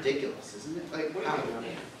 Just ridiculous, isn't it? Like, what are you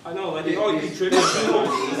doing? I know, like they all contribute to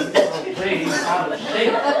Hey, he's out of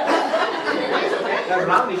shape. That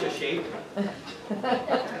round is a shape.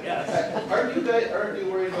 Yes. Aren't you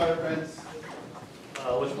worried about our friends?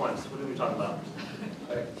 Which ones? What are we talking about?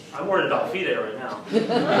 I'm worried about FIDE right now.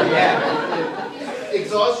 Yeah.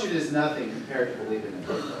 Exhaustion is nothing compared to believing in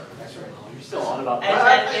God. That's right. You're still on about I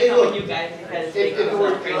that. said it's on you guys because If they it go were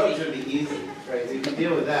so drugs, crazy. it would be easy, right? We can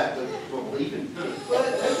deal with that, but believing. But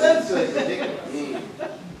that's like ridiculous.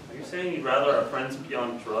 Are you saying you'd rather our friends be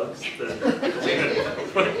on drugs than...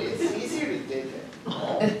 It's easier to think that.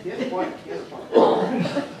 He has a point. He has a point.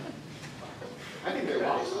 I think they're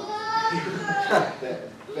wise.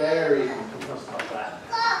 Very.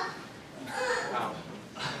 Wow.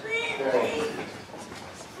 Very.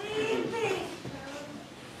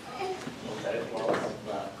 Okay, well,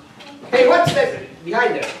 Hey, what's that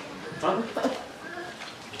behind there? huh?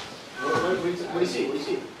 What do you see? What do you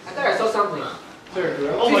see? I thought I saw something. Sir,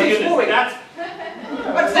 Oh my He's goodness, moving. that's a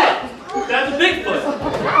Bigfoot.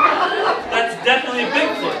 That's definitely a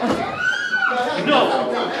Bigfoot. No.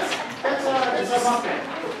 That's a Mothman.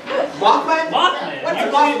 Mothman? Mothman. What's You a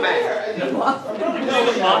Mothman? believe in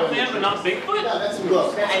Mothman but not Bigfoot? No, that's a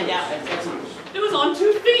moose. I doubt it. It was on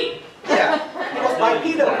 2 feet. Yeah, it was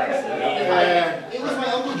bipedal. It was my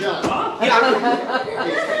Uncle John. Huh?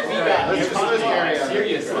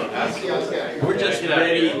 Seriously. We're just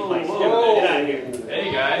ready. Whoa. Get out of here.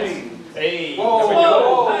 Hey guys. Hey.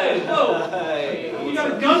 Whoa. Hey. Hey. What you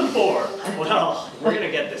got a gun for? Well, we're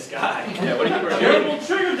gonna get this guy. Yeah, what do you think we're doing? Terrible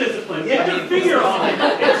trigger discipline. Put your finger on it.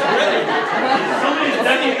 It's ready. Somebody's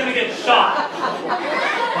definitely gonna get shot.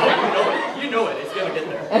 Oh, you know it. It's gonna get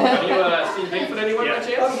there. Have you seen Bigfoot anywhere by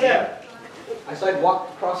chance? Oh, yeah. I saw him walk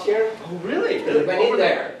across here. Oh, really? He went in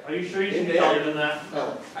there. Are you sure you should In be there. taller than that?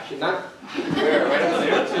 Oh, I should not. Where? Right over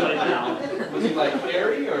there? Too late now. Was he like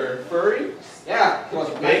hairy or furry? Yeah, he was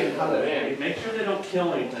big. Oh, man. Make sure they don't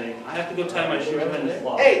kill anything. I have to go tie my shoes in this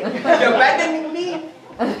lock. Hey, you abandoning me?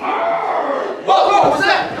 Whoa, what's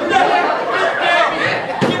that?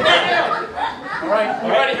 Get back down! All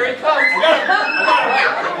right, here he comes. I got him.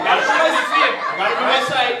 Got him. I see him. I got him in my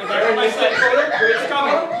sight. I got him in my sight. He's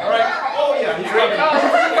coming. All right. Oh yeah, he's coming.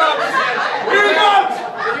 Here he comes.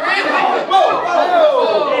 Whoa.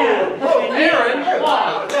 Aaron.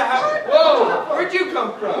 Whoa. Where'd you come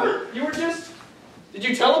from? You were just. Did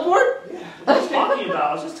you teleport? What are you talking about?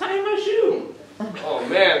 I was just tying my shoe. Oh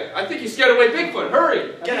man, I think you scared away Bigfoot.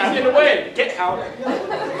 Hurry. Get out. Get away. Get out.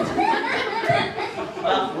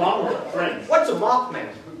 What's wrong with our friends? What's a Mothman?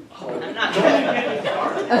 I'm not Don't even get me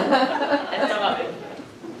started.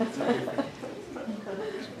 That's some of it.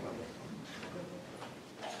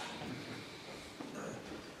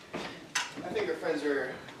 I think our friends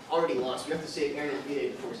are already lost. We have to save Aaron and VA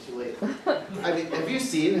before it's too late. I mean, have you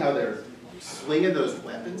seen how they're swinging those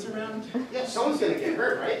weapons around? Yeah, someone's gonna get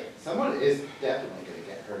hurt, right? Someone is definitely going to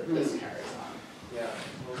get hurt if this carries on. Yeah.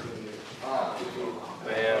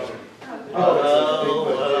 Man.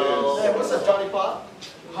 Oh, Hey, what's up, Johnny Pop?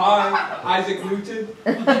 Hi, Isaac Newton.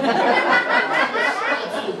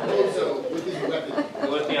 So, with his weapon. The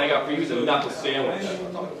only thing I got for you is a knuckle sandwich.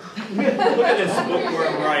 Look at this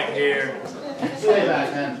bookworm right here. stay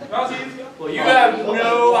back, man. Well, you have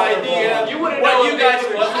no idea. You wouldn't know what you guys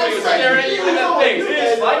were doing. You were staring at you and that thing.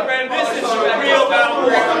 This, my friend, this is a real battle.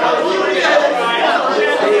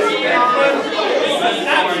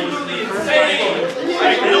 Absolutely insane. This is a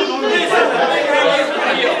big deal. He's a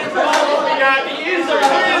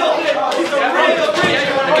real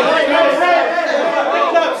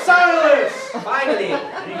Pick up, silence! Finally.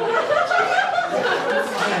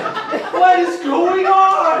 What is going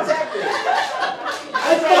on?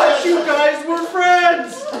 I thought you guys were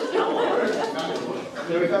friends!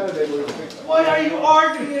 Why are you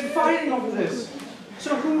arguing and fighting over this?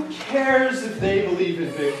 So who cares if they believe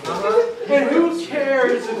in Bigfoot? And who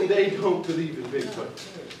cares if they don't believe in Bigfoot?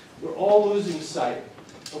 We're all losing sight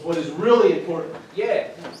of what is really important. Yeah.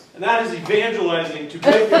 And that is evangelizing to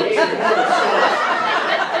Bigfoot.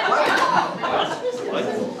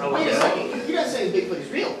 Wait a second. You guys saying Bigfoot is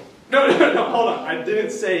real? No, hold on. I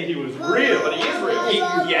didn't say he was real. But he is real.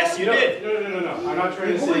 Yes, you did. No. I'm not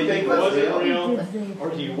trying to say he wasn't real or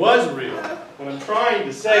he was real. What I'm trying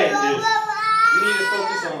to say is we need to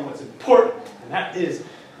focus on what's important, and that is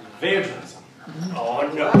evangelism. Oh,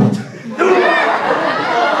 no.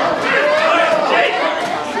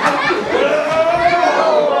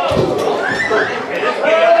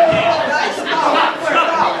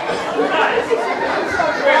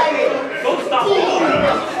 Don't stop.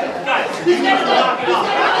 Guys, you never knock it off.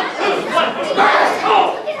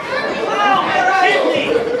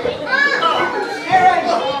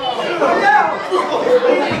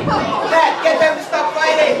 Dad, get them to stop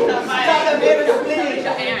fighting! Tell them Aaron is bleeding!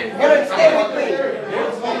 Aaron, stay with me!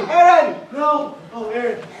 Aaron! No! Oh,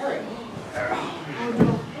 Aaron.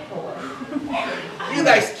 You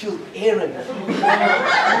guys killed Aaron!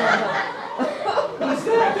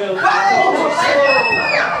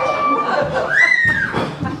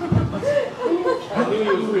 I knew he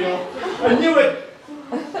was real. I knew it!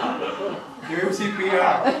 Give him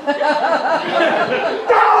CPR.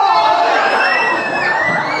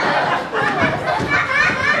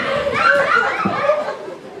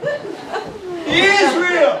 He is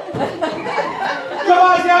real! Come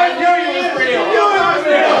on, guys! I knew he was real! You knew he was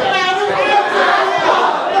real!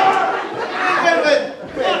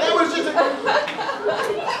 That was just a...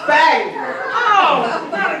 Bang! Oh,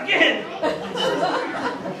 not again!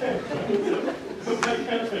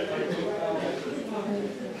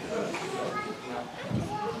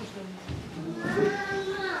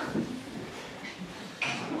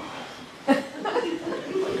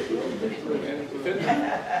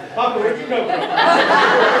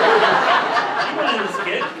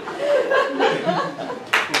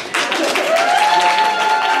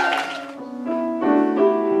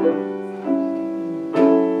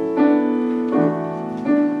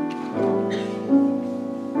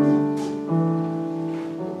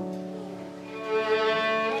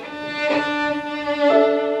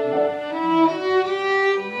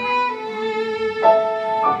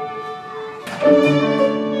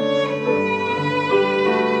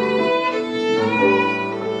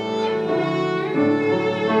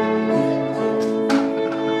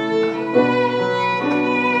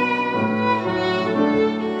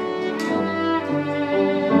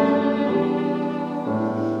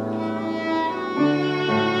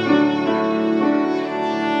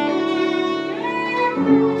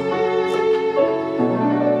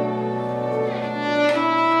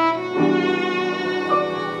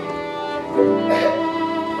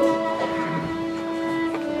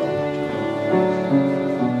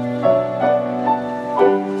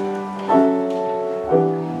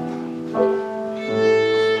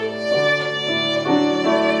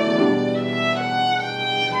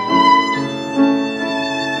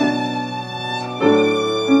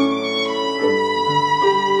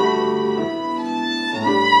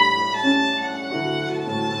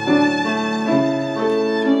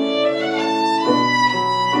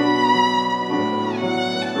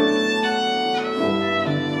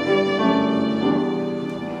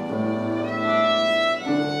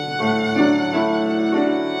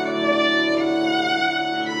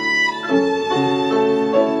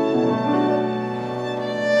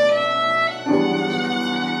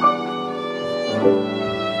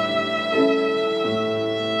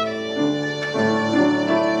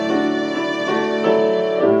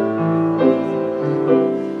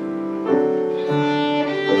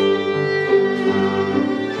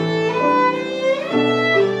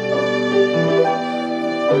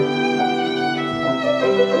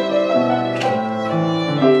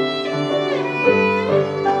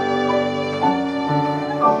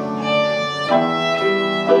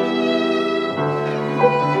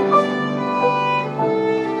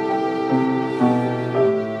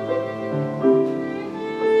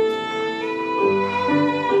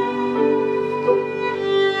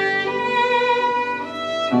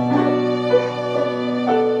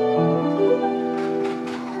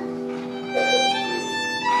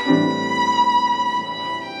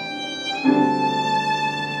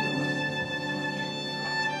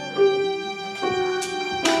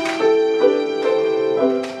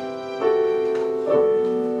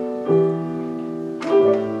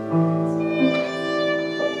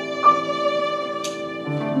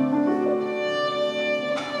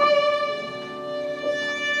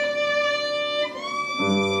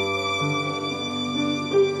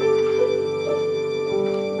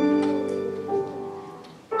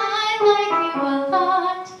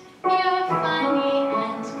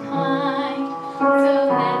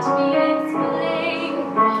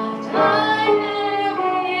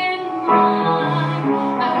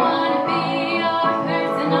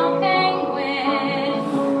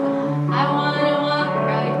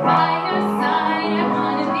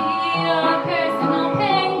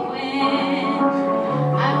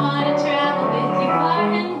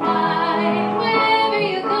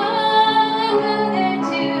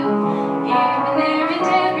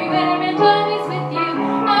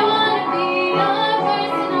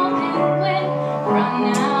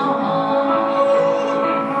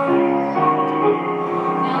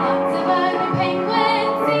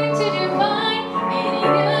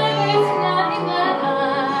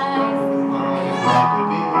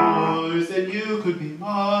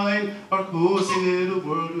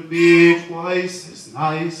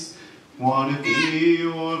 nice. Wanna be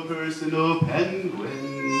your personal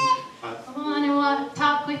penguin. I wanna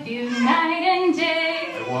talk with you night and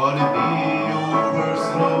day. I wanna be your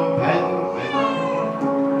personal penguin.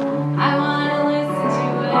 I wanna listen to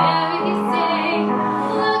whatever you say.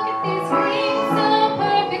 Look at these wings, so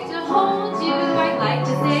perfect to hold you. I'd like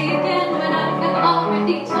to say again what I've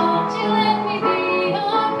already told you. Let me be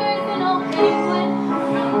your personal penguin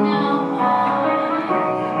from now on.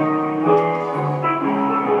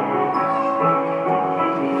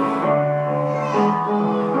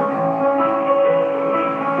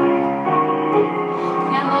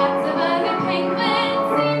 Now lots of other penguins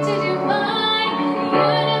seem to do fine in the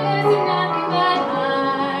universe of nothing but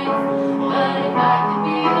eyes. But if I could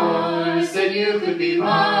be yours, Then you could be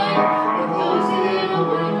mine. Your cozy little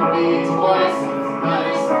world would be twice as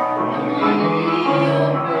nice. I wanna be your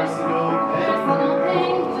personal personal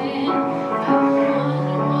penguin. I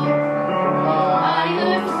wanna walk by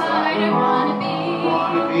your side. I wanna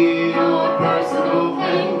be your personal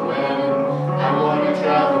penguin. I wanna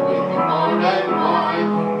travel with you far and wide.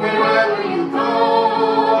 Wherever you go,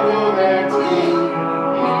 I'll go there too.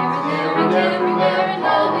 here and everywhere, and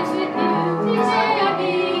always with you. You say I'll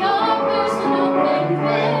be your personal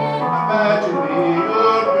penguin. Imagine me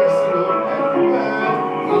your personal penguin.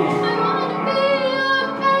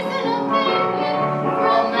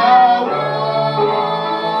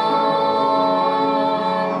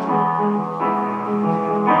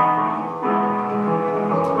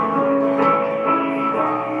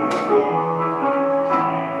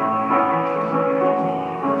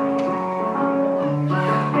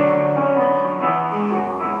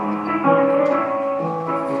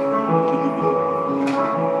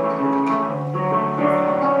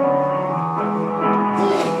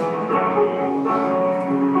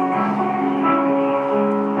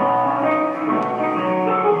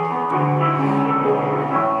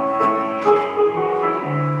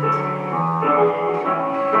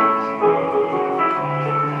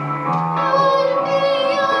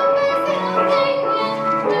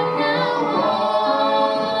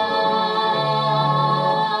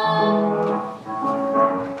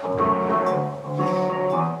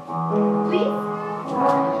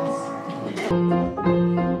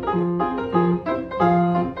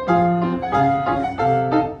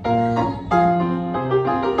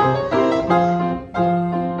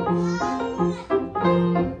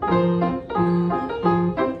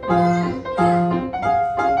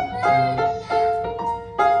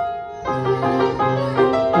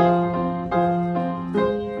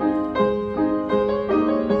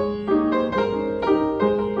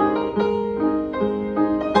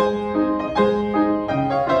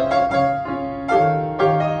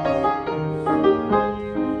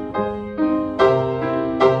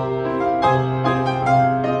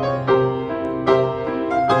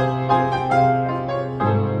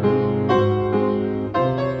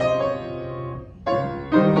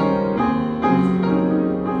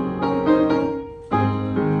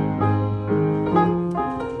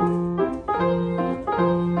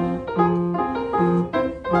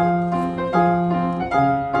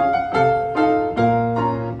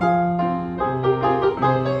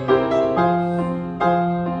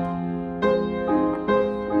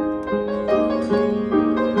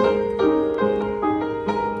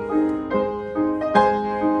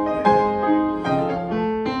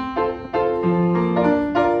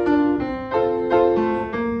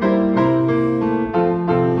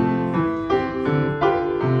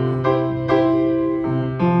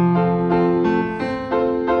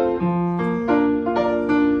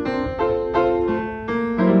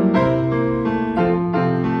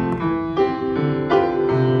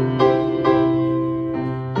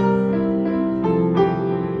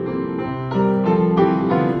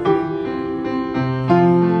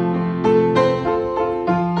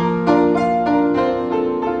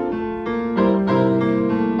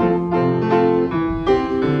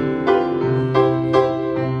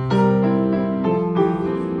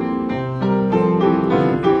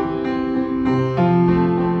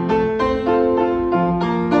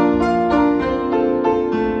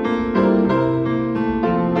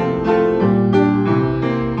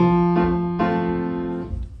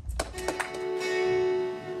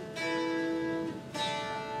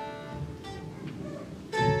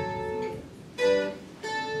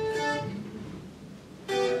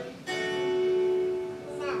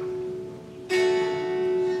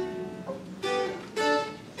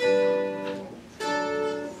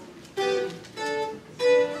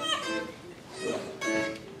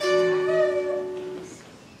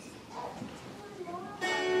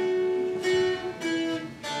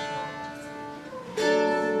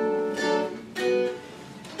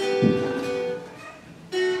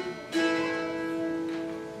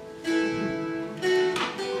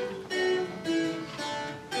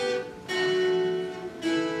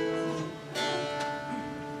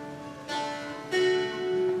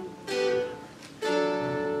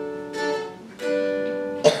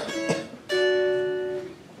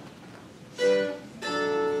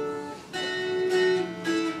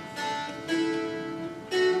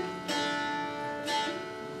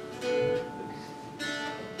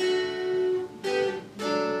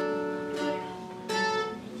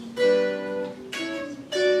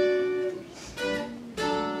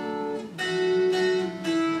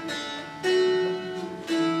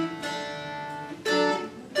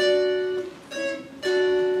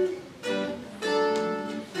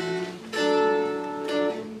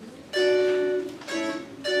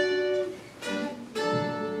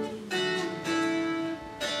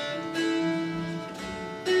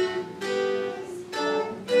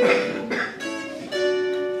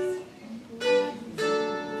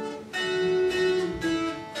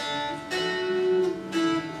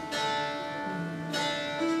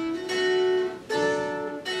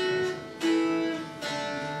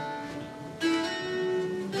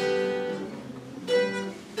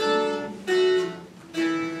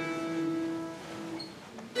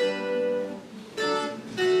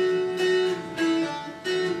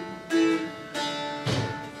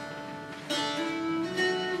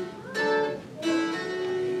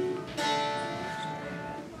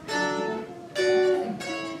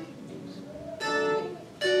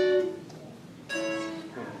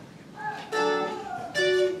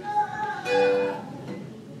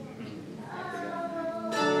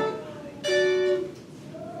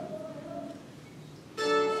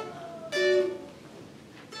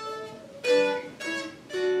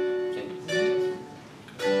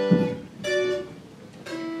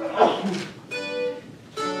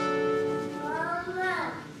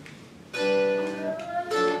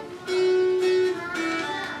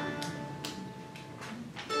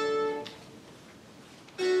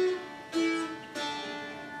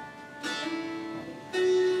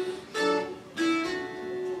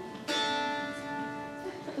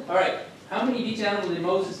 All right, how many of each animal did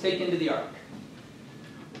Moses take into the ark?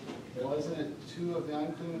 Wasn't it 2 of the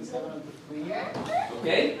unclean and 7 of the clean?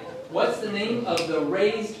 Okay? What's the name of the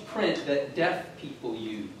raised print that deaf people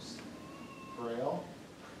use? Braille.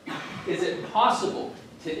 Is it possible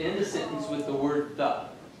to end a sentence with the word the?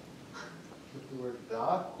 With the word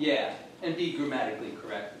the? Yeah, and be grammatically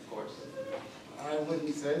correct, of course. I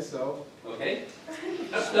wouldn't say so. Okay?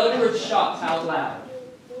 Spell the word shop out loud.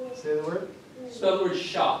 Say the word? Spell the word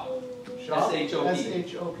shop. Shop? S-H-O-P.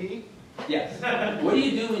 S-H-O-P? Yes. What do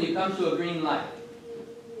you do when you come to a green light?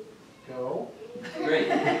 Go. Great.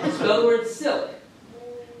 Spell the word silk.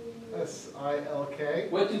 S-I-L-K.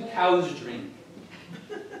 What do cows drink?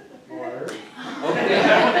 Water. Okay.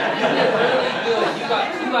 Really good. You got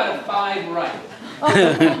 2 out of 5 right.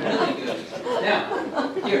 Really good. Now,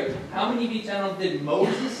 here, how many of you gentlemen did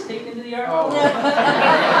Moses take into the ark? Oh.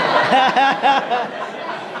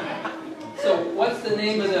 So, what's the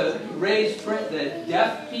name of the raised print that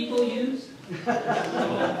deaf people use? They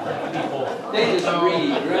just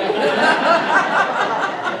read, right?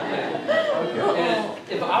 And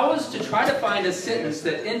if I was to try to find a sentence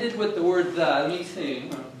that ended with the word the, let me see.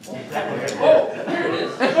 Oh, here it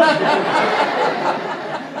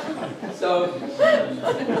is. So,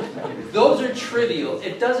 those are trivial.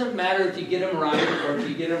 It doesn't matter if you get them right or if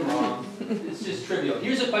you get them wrong. It's just trivial.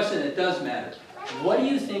 Here's a question that does matter. What do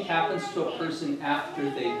you think happens to a person after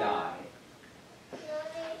they die?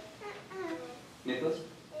 Nicholas?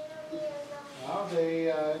 Well,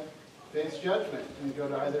 they face judgment and go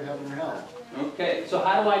to either heaven or hell. Okay, so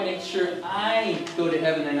how do I make sure I go to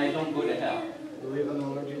heaven and I don't go to hell? Believe in the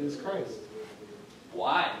Lord Jesus Christ.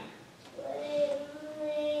 Why?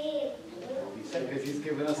 Because He's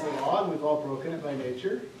given us a law and we've all broken it by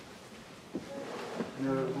nature. And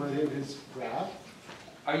we're worthy of His wrath.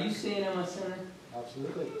 Are you saying I'm a sinner?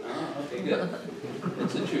 Absolutely. Oh, okay, good.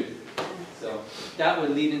 That's the truth. So that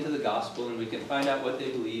would lead into the gospel, and we can find out what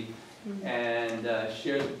they believe and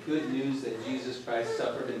share the good news that Jesus Christ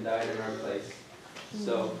suffered and died in our place.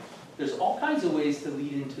 So there's all kinds of ways to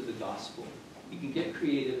lead into the gospel. You can get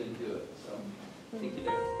creative and do it. So thank you,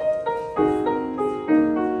 Derek.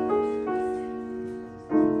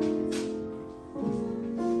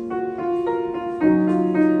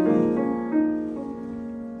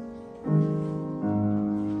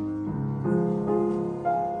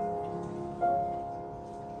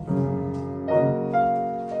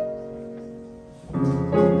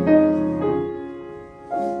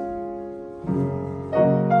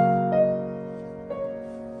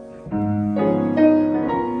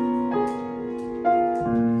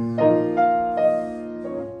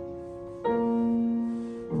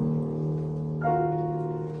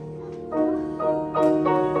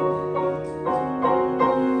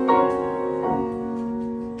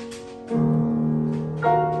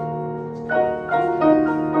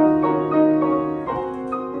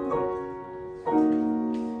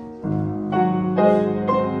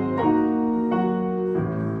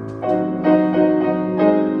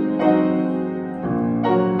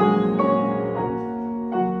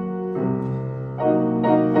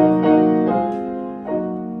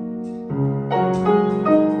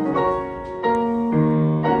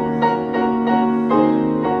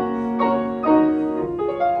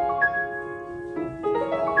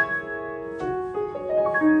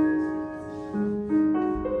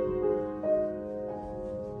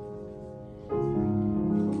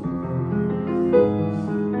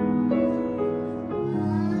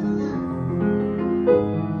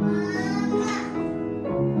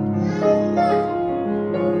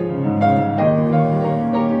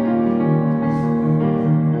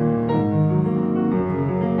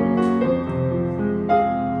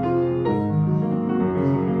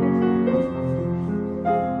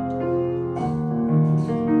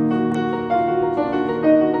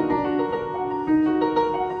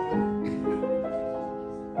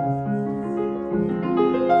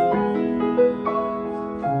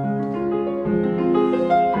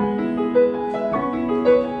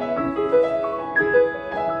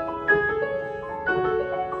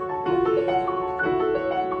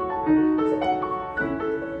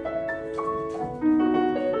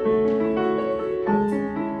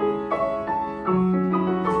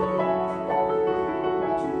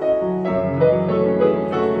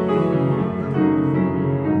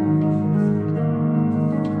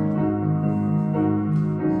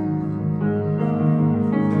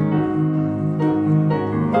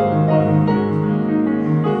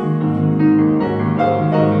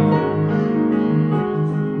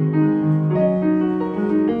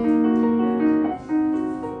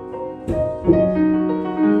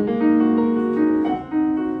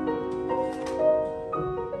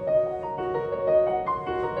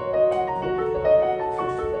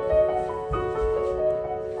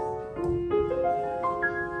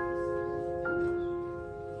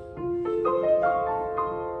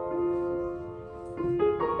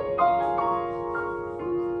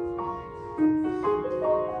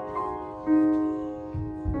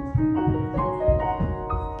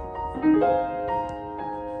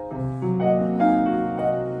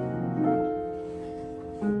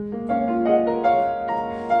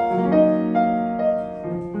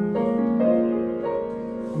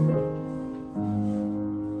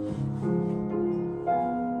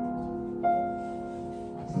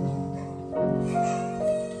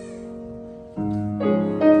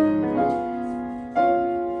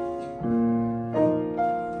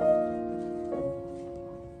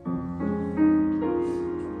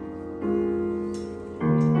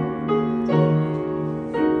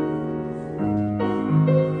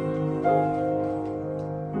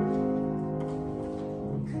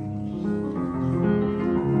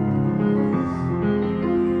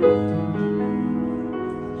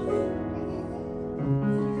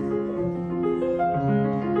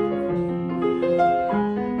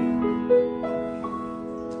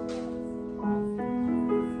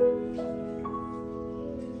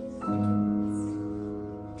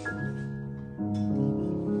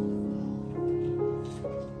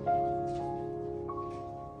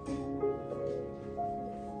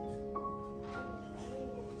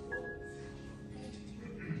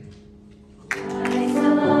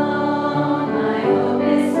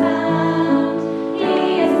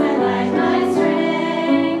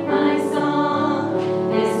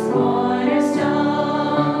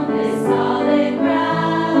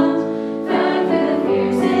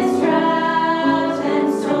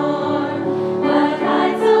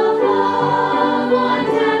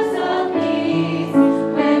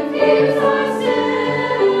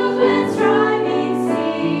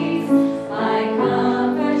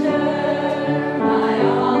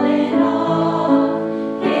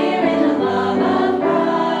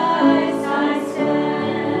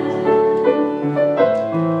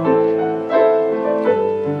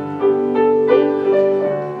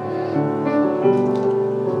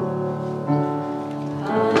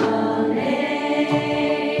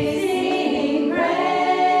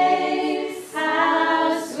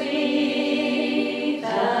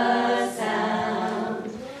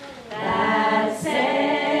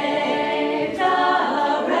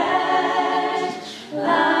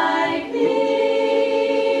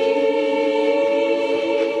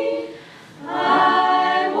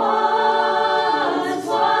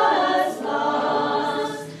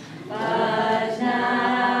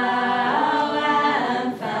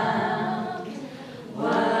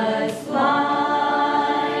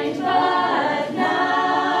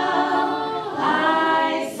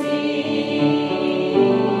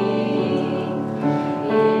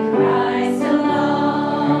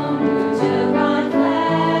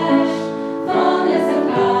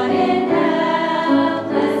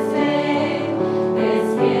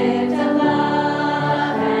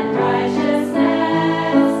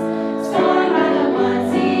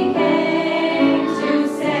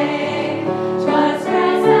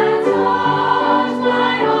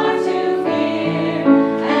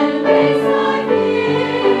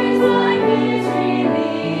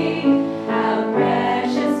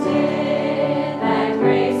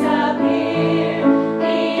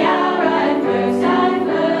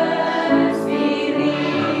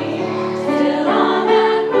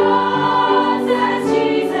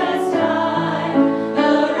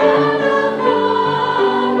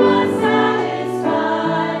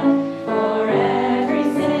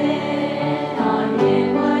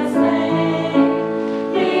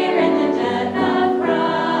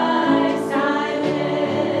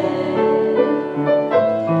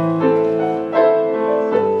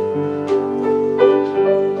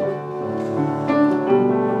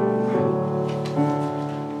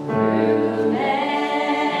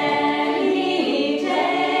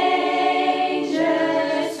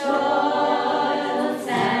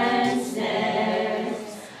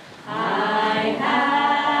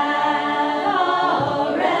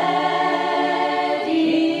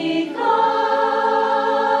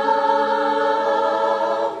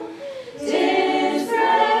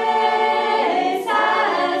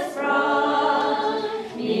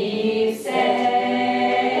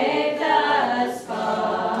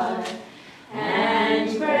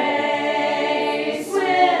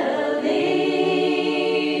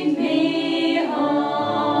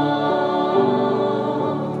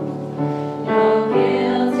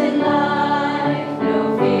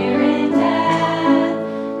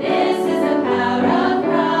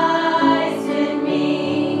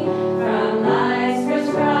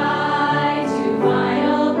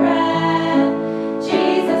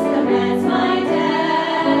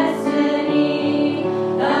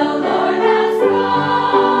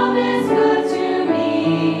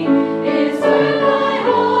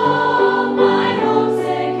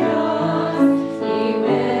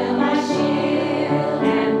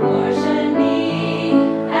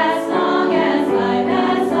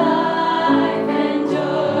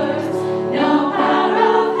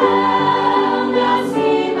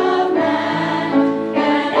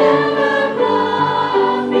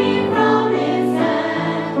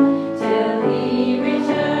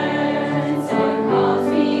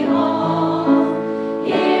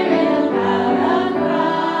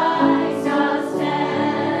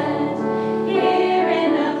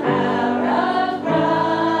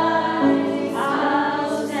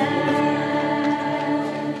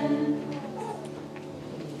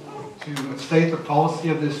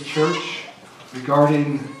 of this church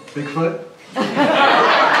regarding Bigfoot.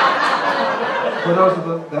 For those of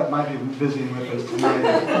us that might be visiting with us tonight,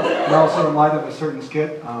 and also in light of a certain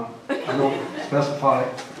skit, I won't specify,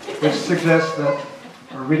 which suggests that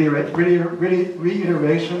a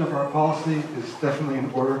reiteration of our policy is definitely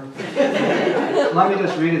in order. Let me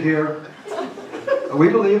just read it here. We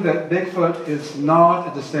believe that Bigfoot is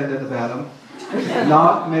not a descendant of Adam,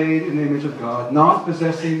 not made in the image of God, not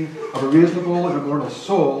possessing of a reasonable and immortal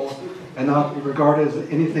soul, and not be regarded as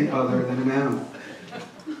anything other than an animal.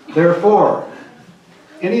 Therefore,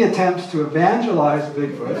 any attempts to evangelize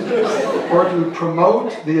Bigfoot or to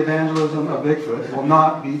promote the evangelism of Bigfoot will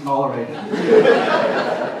not be tolerated.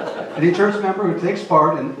 Any church member who takes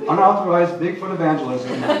part in unauthorized Bigfoot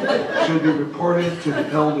evangelism should be reported to the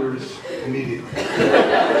elders immediately.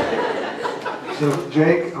 So,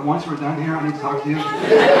 Jake, once we're done here, I need to talk to you.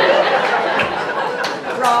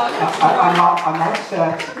 I'm not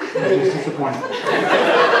upset. I'm just disappointed. Maybe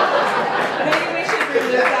we should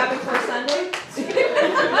remove that before Sunday?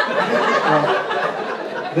 Well,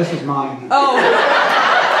 this is mine. Oh.